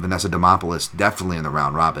planning to put Vanessa Demopoulos definitely in the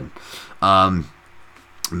round robin.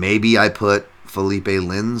 Maybe I put Felipe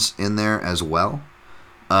Lins in there as well.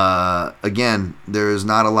 Again, there's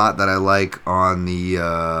not a lot that I like on the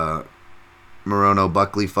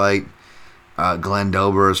Morono-Buckley fight. Glenn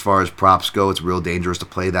Dober, as far as props go, it's real dangerous to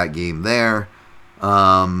play that game there.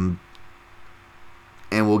 And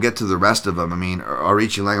we'll get to the rest of them. I mean,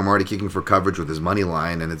 Arichi Lang, I'm already kicking for coverage with his money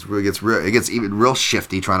line, and it gets even real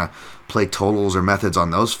shifty trying to play totals or methods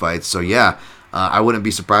on those fights. So yeah, I wouldn't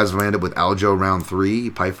be surprised if I end up with Aljo round 3,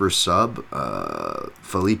 Piper sub,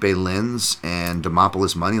 Felipe Lins, and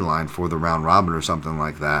Demopoulos money line for the round robin or something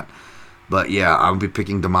like that. But yeah, I'll be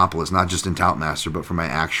picking Demopoulos, not just in Toutmaster, but for my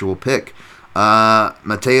actual pick.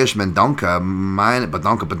 Mateusz Mendonca,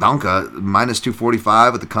 minus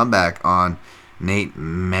 245 with the comeback on Nate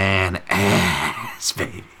Manas,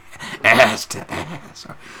 baby. Ass to ass.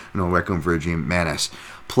 No, Requiem for a Dream, Manas.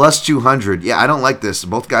 Plus 200. Yeah, I don't like this.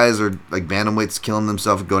 Both guys are like bantamweights killing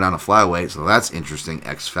themselves and go down to flyweight, so that's interesting.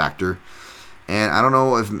 X factor. And I don't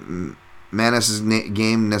know if Manas'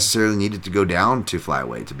 game necessarily needed to go down to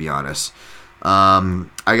flyweight, to be honest. I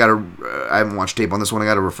haven't watched tape on this one. I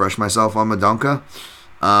got to refresh myself on Mendonca.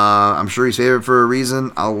 I'm sure he's favored for a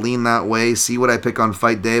reason. I'll lean that way, see what I pick on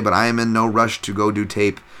fight day, but I am in no rush to go do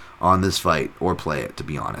tape on this fight or play it, to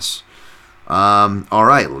be honest. All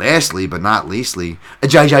right, lastly but not leastly,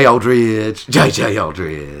 JJ Aldridge.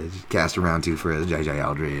 Cast around 2 for JJ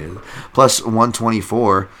Aldridge. Plus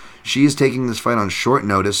 124. She is taking this fight on short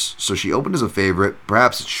notice, so she opened as a favorite.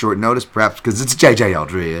 Perhaps it's short notice, perhaps because it's JJ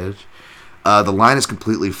Aldridge. The line is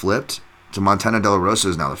completely flipped to Montana De La Rosa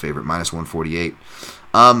is now the favorite, minus 148.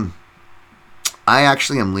 I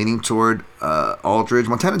actually am leaning toward Aldridge.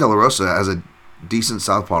 Montana De La Rosa has a decent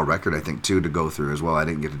southpaw record, I think, too, to go through as well. I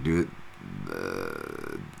didn't get to do it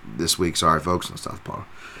this week. Sorry, folks. No southpaw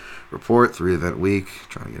report, 3-event week.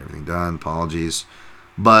 Trying to get everything done. Apologies.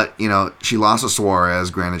 But, she lost to Suarez.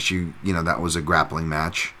 Granted, that was a grappling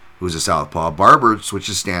match. It was a southpaw. Barber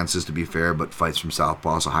switches stances, to be fair, but fights from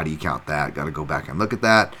southpaw. So how do you count that? Got to go back and look at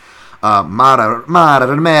that. Mara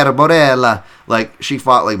Borella, like, she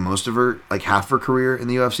fought like most of her, like half her career in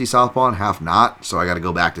the UFC southpaw and half not. So I got to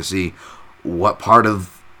go back to see what part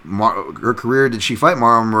of her career did she fight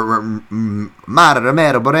Mara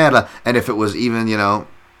Borella, and if it was even,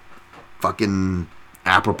 fucking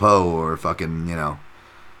apropos or fucking,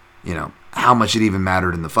 how much it even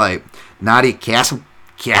mattered in the fight. Nadia Kassem.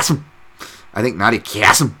 I think Nadia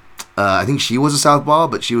Kassem. I think she was a southpaw,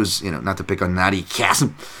 but she was, not to pick on Nadia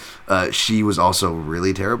Kassem. She was also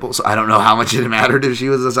really terrible, so I don't know how much it mattered if she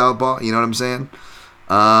was a southpaw. You know what I'm saying?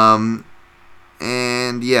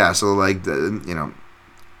 And yeah, so like,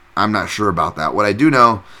 I'm not sure about that. What I do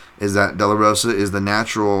know is that De La Rosa is the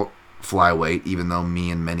natural flyweight, even though me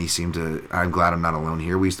and many seem to. I'm glad I'm not alone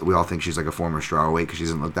here. We all think she's like a former strawweight because she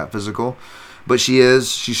doesn't look that physical, but she is.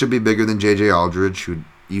 She should be bigger than JJ Aldridge, who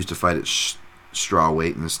used to fight at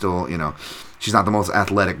strawweight and is still, she's not the most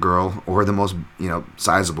athletic girl or the most,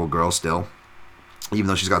 sizable girl still. Even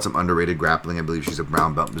though she's got some underrated grappling. I believe she's a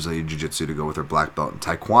brown belt in Brazilian Jiu-Jitsu to go with her black belt in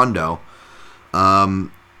Taekwondo. I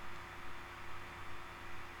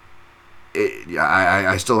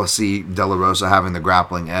still see De La Rosa having the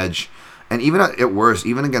grappling edge. And even at worst,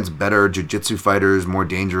 even against better Jiu-Jitsu fighters, more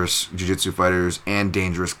dangerous Jiu-Jitsu fighters, and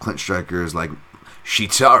dangerous clinch strikers like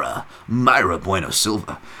Shitara Mayra Bueno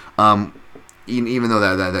Silva. Even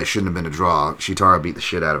though that shouldn't have been a draw, Shitara beat the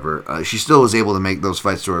shit out of her. She still was able to make those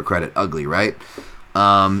fights, to her credit, ugly, right?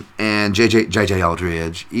 And JJ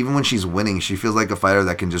Aldridge, even when she's winning, she feels like a fighter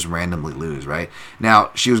that can just randomly lose, right?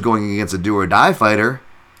 Now, she was going against a do-or-die fighter,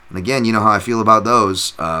 and again, you know how I feel about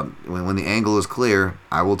those. When the angle is clear,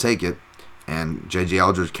 I will take it, and JJ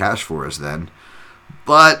Aldridge cashed for us then.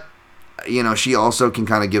 But, she also can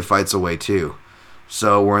kind of give fights away, too.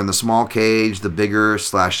 So we're in the small cage, the bigger /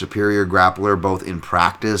 superior grappler, both in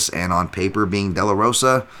practice and on paper being De La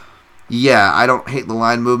Rosa. Yeah, I don't hate the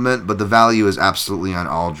line movement, but the value is absolutely on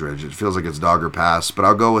Aldridge. It feels like it's dog or pass, but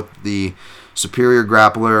I'll go with the superior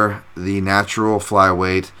grappler, the natural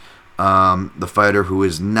flyweight, the fighter who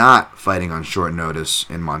is not fighting on short notice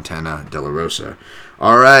in Montana De La Rosa.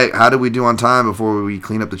 All right, how did we do on time before we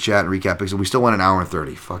clean up the chat and recap? Because we still went an hour and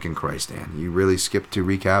 30. Fucking Christ, Dan. You really skipped 2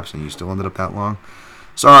 recaps and you still ended up that long?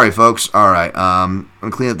 Sorry, folks. All right, I'm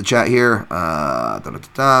going to clean up the chat here.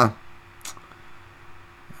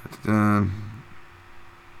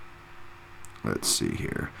 Let's see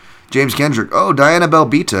here. James Kendrick. Oh, Diana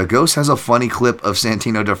Belbita. Ghost has a funny clip of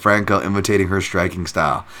Santino DeFranco imitating her striking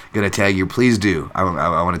style. Gonna tag you. Please do. I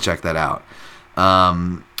want to check that out.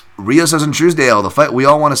 Rio says in Truesdale, the fight we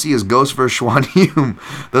all want to see is Ghost versus Schwan Hume.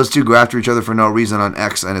 Those two go after each other for no reason on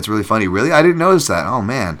X, and it's really funny. Really? I didn't notice that. Oh,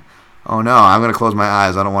 man. Oh, no. I'm going to close my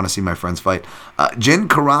eyes. I don't want to see my friends fight. Jin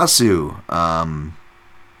Karasu.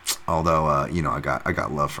 Although, I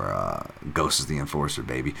got love for Ghost as the Enforcer,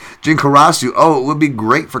 baby. Jin Karasu. Oh, it would be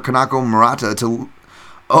great for Kanako Murata to...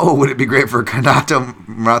 Oh, would it be great for Kanako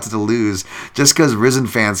Murata to lose just because Risen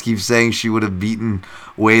fans keep saying she would have beaten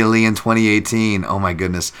Weili in 2018? Oh, my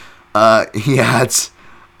goodness. Yeah, it's...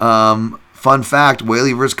 fun fact,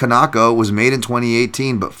 Weili vs. Kanako was made in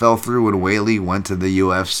 2018 but fell through when Weili went to the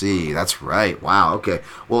UFC. That's right. Wow, okay.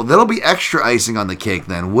 Well, that'll be extra icing on the cake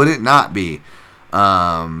then, would it not be,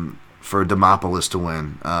 for Demopoulos to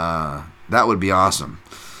win? That would be awesome.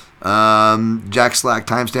 Jack Slack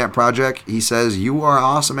Timestamp Project, he says, you are an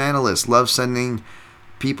awesome analyst. Love sending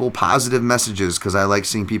people positive messages because I like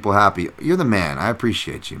seeing people happy. You're the man. I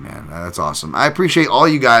appreciate you, man. That's awesome. I appreciate all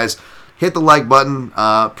you guys. Hit the like button.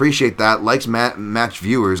 Appreciate that. Likes match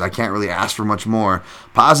viewers. I can't really ask for much more.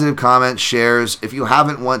 Positive comments, shares. If you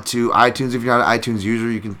haven't went to iTunes, if you're not an iTunes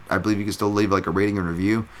user, I believe you can still leave like a rating and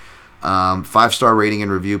review. 5-star rating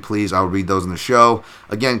and review, please. I'll read those in the show.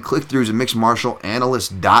 Again, click-throughs at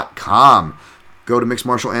mixedmartialanalyst.com. Go to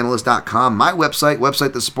mixedmartialanalyst.com, my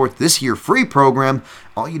website that supports this here free program.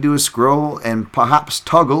 All you do is scroll and perhaps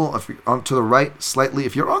toggle to the right slightly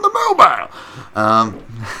if you're on the mobile.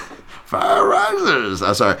 Fire rises.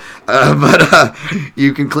 Sorry. But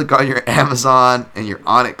you can click on your Amazon and your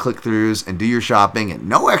on it click-throughs and do your shopping at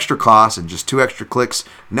no extra cost and just 2 extra clicks.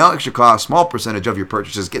 No extra cost. Small percentage of your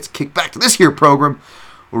purchases gets kicked back to this here program.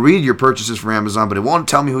 We'll read your purchases from Amazon, but it won't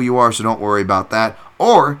tell me who you are, so don't worry about that.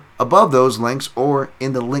 Or above those links, or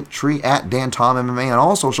in the link tree at Dan Tom MMA on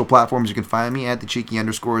all social platforms. You can find me at the cheeky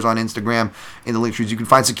underscores on Instagram. In the link trees, you can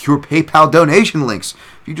find secure PayPal donation links.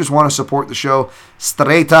 If you just want to support the show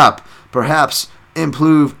straight up, perhaps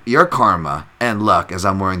improve your karma and luck, as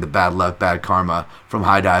I'm wearing the Bad Luck, Bad Karma from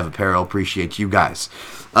High Dive Apparel. Appreciate you guys.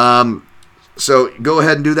 So go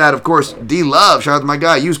ahead and do that. Of course, D-Love, shout out to my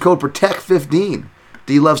guy. Use code PROTECT15.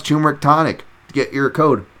 D-Love's Turmeric Tonic to get your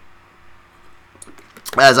code.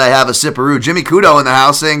 As I have a sipperoo. Jimmy Kudo in the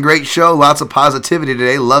house saying, great show. Lots of positivity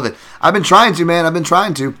today. Love it. I've been trying to, man. I've been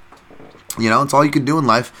trying to. You know, it's all you can do in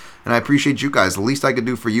life. And I appreciate you guys. The least I could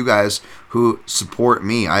do for you guys who support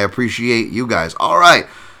me. I appreciate you guys. All right.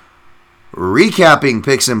 Recapping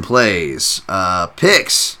picks and plays.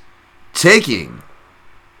 Picks. Taking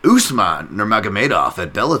Usman Nurmagomedov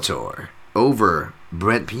at Bellator over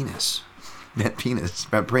Brent Primus,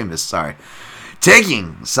 sorry.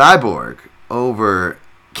 Taking Cyborg over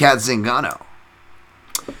Kat Zingano.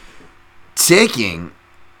 Taking,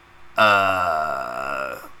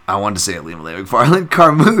 I wanted to say Alima McFarlane,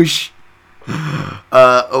 Carmouche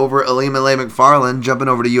over Alima McFarlane. Jumping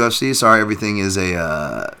over to UFC. Sorry, everything is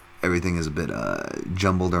a bit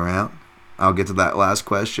jumbled around. I'll get to that last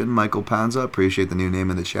question. Michael Panza, appreciate the new name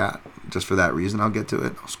in the chat. Just for that reason, I'll get to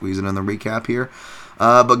it. I'll squeeze it in the recap here.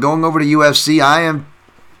 But going over to UFC, I am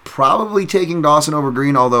probably taking Dawson over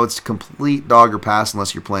Green, although it's complete dog or pass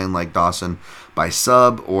unless you're playing like Dawson by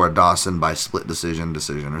sub or a Dawson by split decision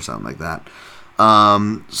or something like that.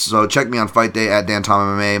 So check me on Fight Day at Dan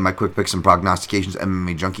Tom MMA. My quick picks and prognostications,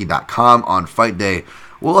 MMAJunkie.com. On Fight Day,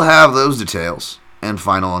 we'll have those details and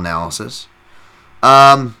final analysis.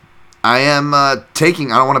 I am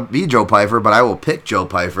taking, I don't want to be Joe Pyfer, but I will pick Joe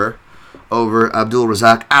Pyfer over Abdul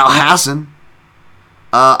Razak Al Hassan.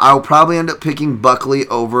 I'll probably end up picking Buckley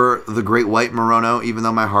over the Great White Morono, even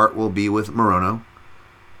though my heart will be with Morono.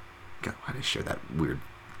 God, why did I share that weird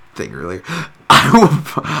thing earlier?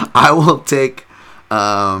 I will take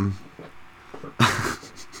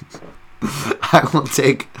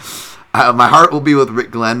my heart will be with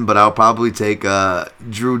Rick Glenn, but I'll probably take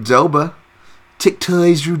Drew Doba. Tick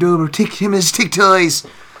toys, Drew Doba. Tick him as tick toys.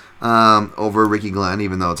 Over Ricky Glenn,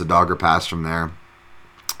 even though it's a dog or pass from there.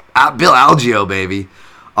 Bill Algeo, baby.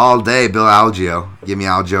 All day, Bill Algeo. Give me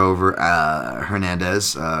Algeo over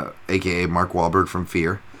Hernandez, a.k.a. Mark Wahlberg from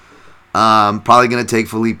Fear. Probably going to take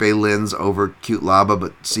Felipe Lins over Cute Laba,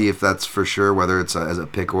 but see if that's for sure, whether it's as a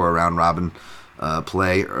pick or a round robin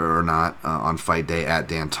play or not on Fight Day at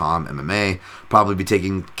Dan Tom MMA. Probably be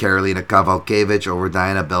taking Karolina Kowalkiewicz over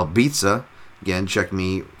Diana Belbitsa. Again, check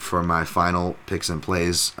me for my final picks and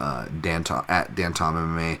plays at Dan Tom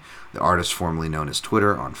MMA, the artist formerly known as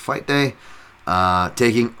Twitter, on Fight Day.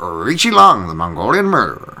 Taking Richie Long, the Mongolian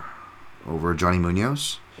Murderer, over Johnny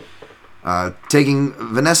Munoz. Taking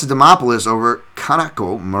Vanessa Demopoulos over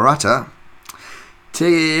Kanako Murata.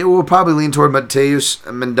 We'll probably lean toward Mateus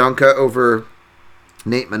Mendonca over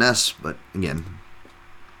Nate Maness, but again,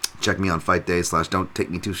 check me on Fight Day / don't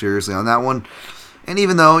take me too seriously on that one. And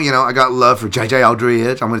even though, you know, I got love for JJ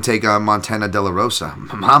Aldridge, I'm going to take Montana De La Rosa,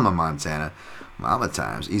 Mama Montana, Mama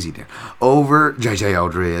times, easy there, over JJ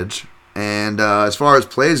Aldridge. And as far as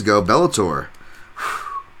plays go, Bellator,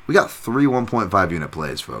 we got 3 1.5 unit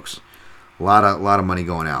plays, folks. A lot of money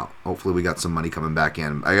going out. Hopefully we got some money coming back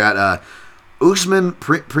in. I got Usman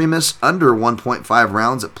Primus under 1.5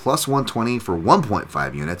 rounds at plus 120 for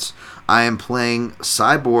 1.5 units. I am playing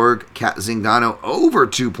Cyborg Kat Zingano over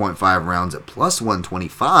 2.5 rounds at plus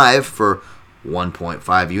 125 for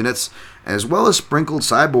 1.5 units, as well as sprinkled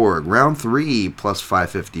Cyborg round 3 plus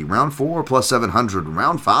 550, round 4 plus 700,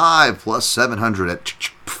 round 5 plus 700 at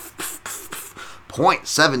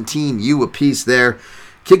 0.17 U a piece there.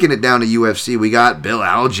 Kicking it down to UFC, we got Bill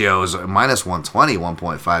Algeo's minus 120,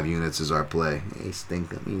 1.5 units is our play. Hey,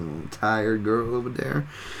 stink up, you little tired girl over there.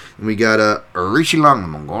 And we got Richie Long, the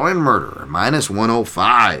Mongolian Murderer, minus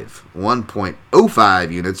 105,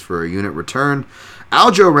 1.05 units for a unit return.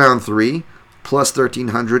 Algeo round 3, plus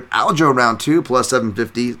 1,300. Algeo round 2, plus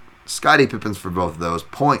 750. Scottie Pippins for both of those,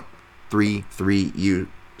 0.33 U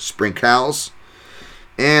sprinkles.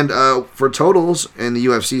 And for totals in the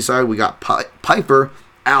UFC side, we got Piper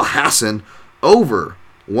Al Hassan over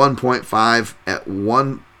 1.5 at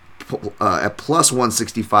plus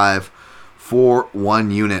 165 for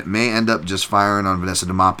 1 unit. May end up just firing on Vanessa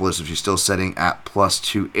Demopoulos if she's still setting at plus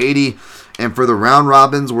 280. And for the round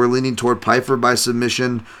robins, we're leaning toward Pfeiffer by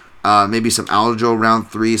submission. Maybe some Aljo round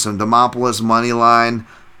 3, some Demopoulos money line.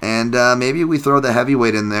 And maybe we throw the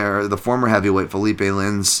heavyweight in there, the former heavyweight Felipe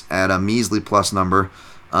Lins at a measly plus number.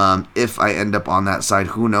 If I end up on that side,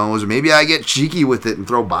 who knows? Or maybe I get cheeky with it and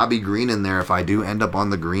throw Bobby Green in there if I do end up on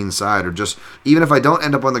the green side. Or just, even if I don't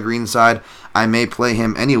end up on the green side, I may play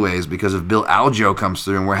him anyways because if Bill Aljo comes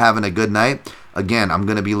through and we're having a good night, again, I'm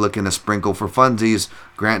going to be looking to sprinkle for funsies.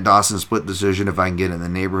 Grant Dawson split decision if I can get in the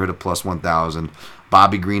neighborhood of plus 1,000.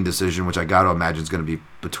 Bobby Green decision, which I got to imagine is going to be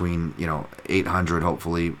between 800,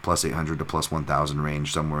 hopefully, plus 800 to plus 1,000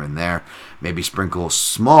 range, somewhere in there. Maybe sprinkle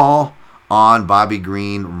small on Bobby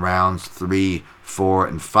Green rounds 3, 4,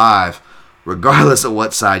 and 5. Regardless of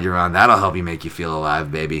what side you're on, that'll help you make you feel alive,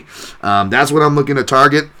 baby. That's what I'm looking to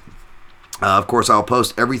target. Of course, I'll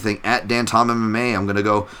post everything at Dan Tom MMA. I'm going to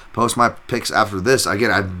go post my picks after this. Again,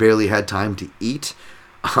 I've barely had time to eat.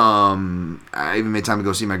 I even made time to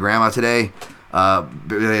go see my grandma today.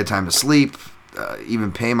 Barely had time to sleep.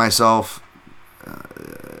 Even pay myself.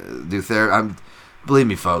 Do therapy. Believe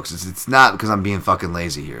me, folks, it's not because I'm being fucking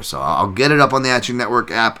lazy here. So I'll get it up on the Action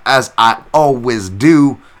Network app, as I always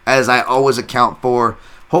do, as I always account for.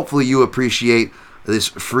 Hopefully you appreciate this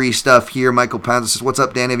free stuff here. Michael Panza says, what's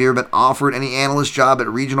up, Dan? Have you ever been offered any analyst job at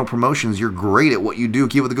regional promotions? You're great at what you do.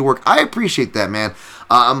 Keep up the good work. I appreciate that, man.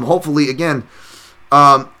 Hopefully, again,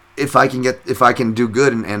 if I can do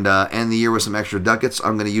good and end the year with some extra ducats,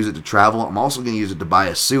 I'm going to use it to travel. I'm also going to use it to buy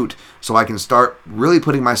a suit so I can start really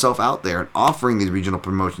putting myself out there and offering these regional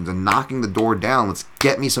promotions and knocking the door down. Let's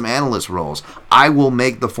get me some analyst roles. I will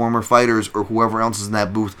make the former fighters or whoever else is in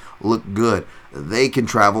that booth look good. They can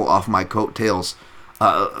travel off my coattails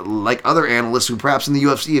like other analysts who perhaps in the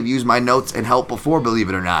UFC have used my notes and helped before, believe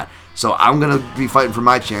it or not. So I'm going to be fighting for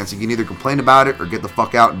my chance. You can either complain about it or get the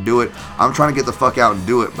fuck out and do it. I'm trying to get the fuck out and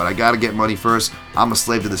do it, but I got to get money first. I'm a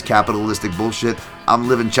slave to this capitalistic bullshit. I'm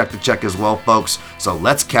living check to check as well, folks. So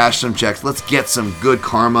let's cash some checks. Let's get some good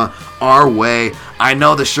karma our way. I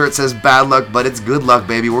know the shirt says bad luck, but it's good luck,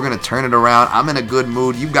 baby. We're going to turn it around. I'm in a good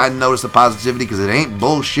mood. You got to notice the positivity because it ain't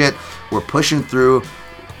bullshit. We're pushing through.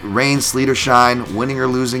 Rain, sleet, or shine, winning or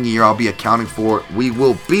losing year, I'll be accounting for it. We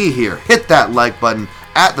will be here. Hit that like button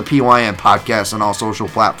at the PYN Podcast on all social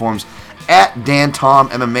platforms. At Dan Tom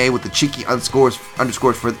MMA with the cheeky underscores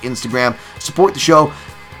for the Instagram. Support the show.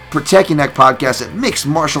 Protect Your Neck Podcast at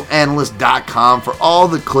mixedmartialanalyst.com for all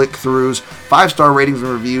the click-throughs, 5-star ratings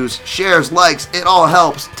and reviews, shares, likes. It all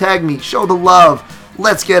helps. Tag me. Show the love.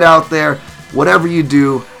 Let's get out there. Whatever you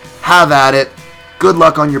do, have at it. Good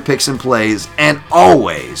luck on your picks and plays, and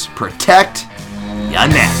always protect your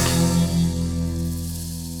neck.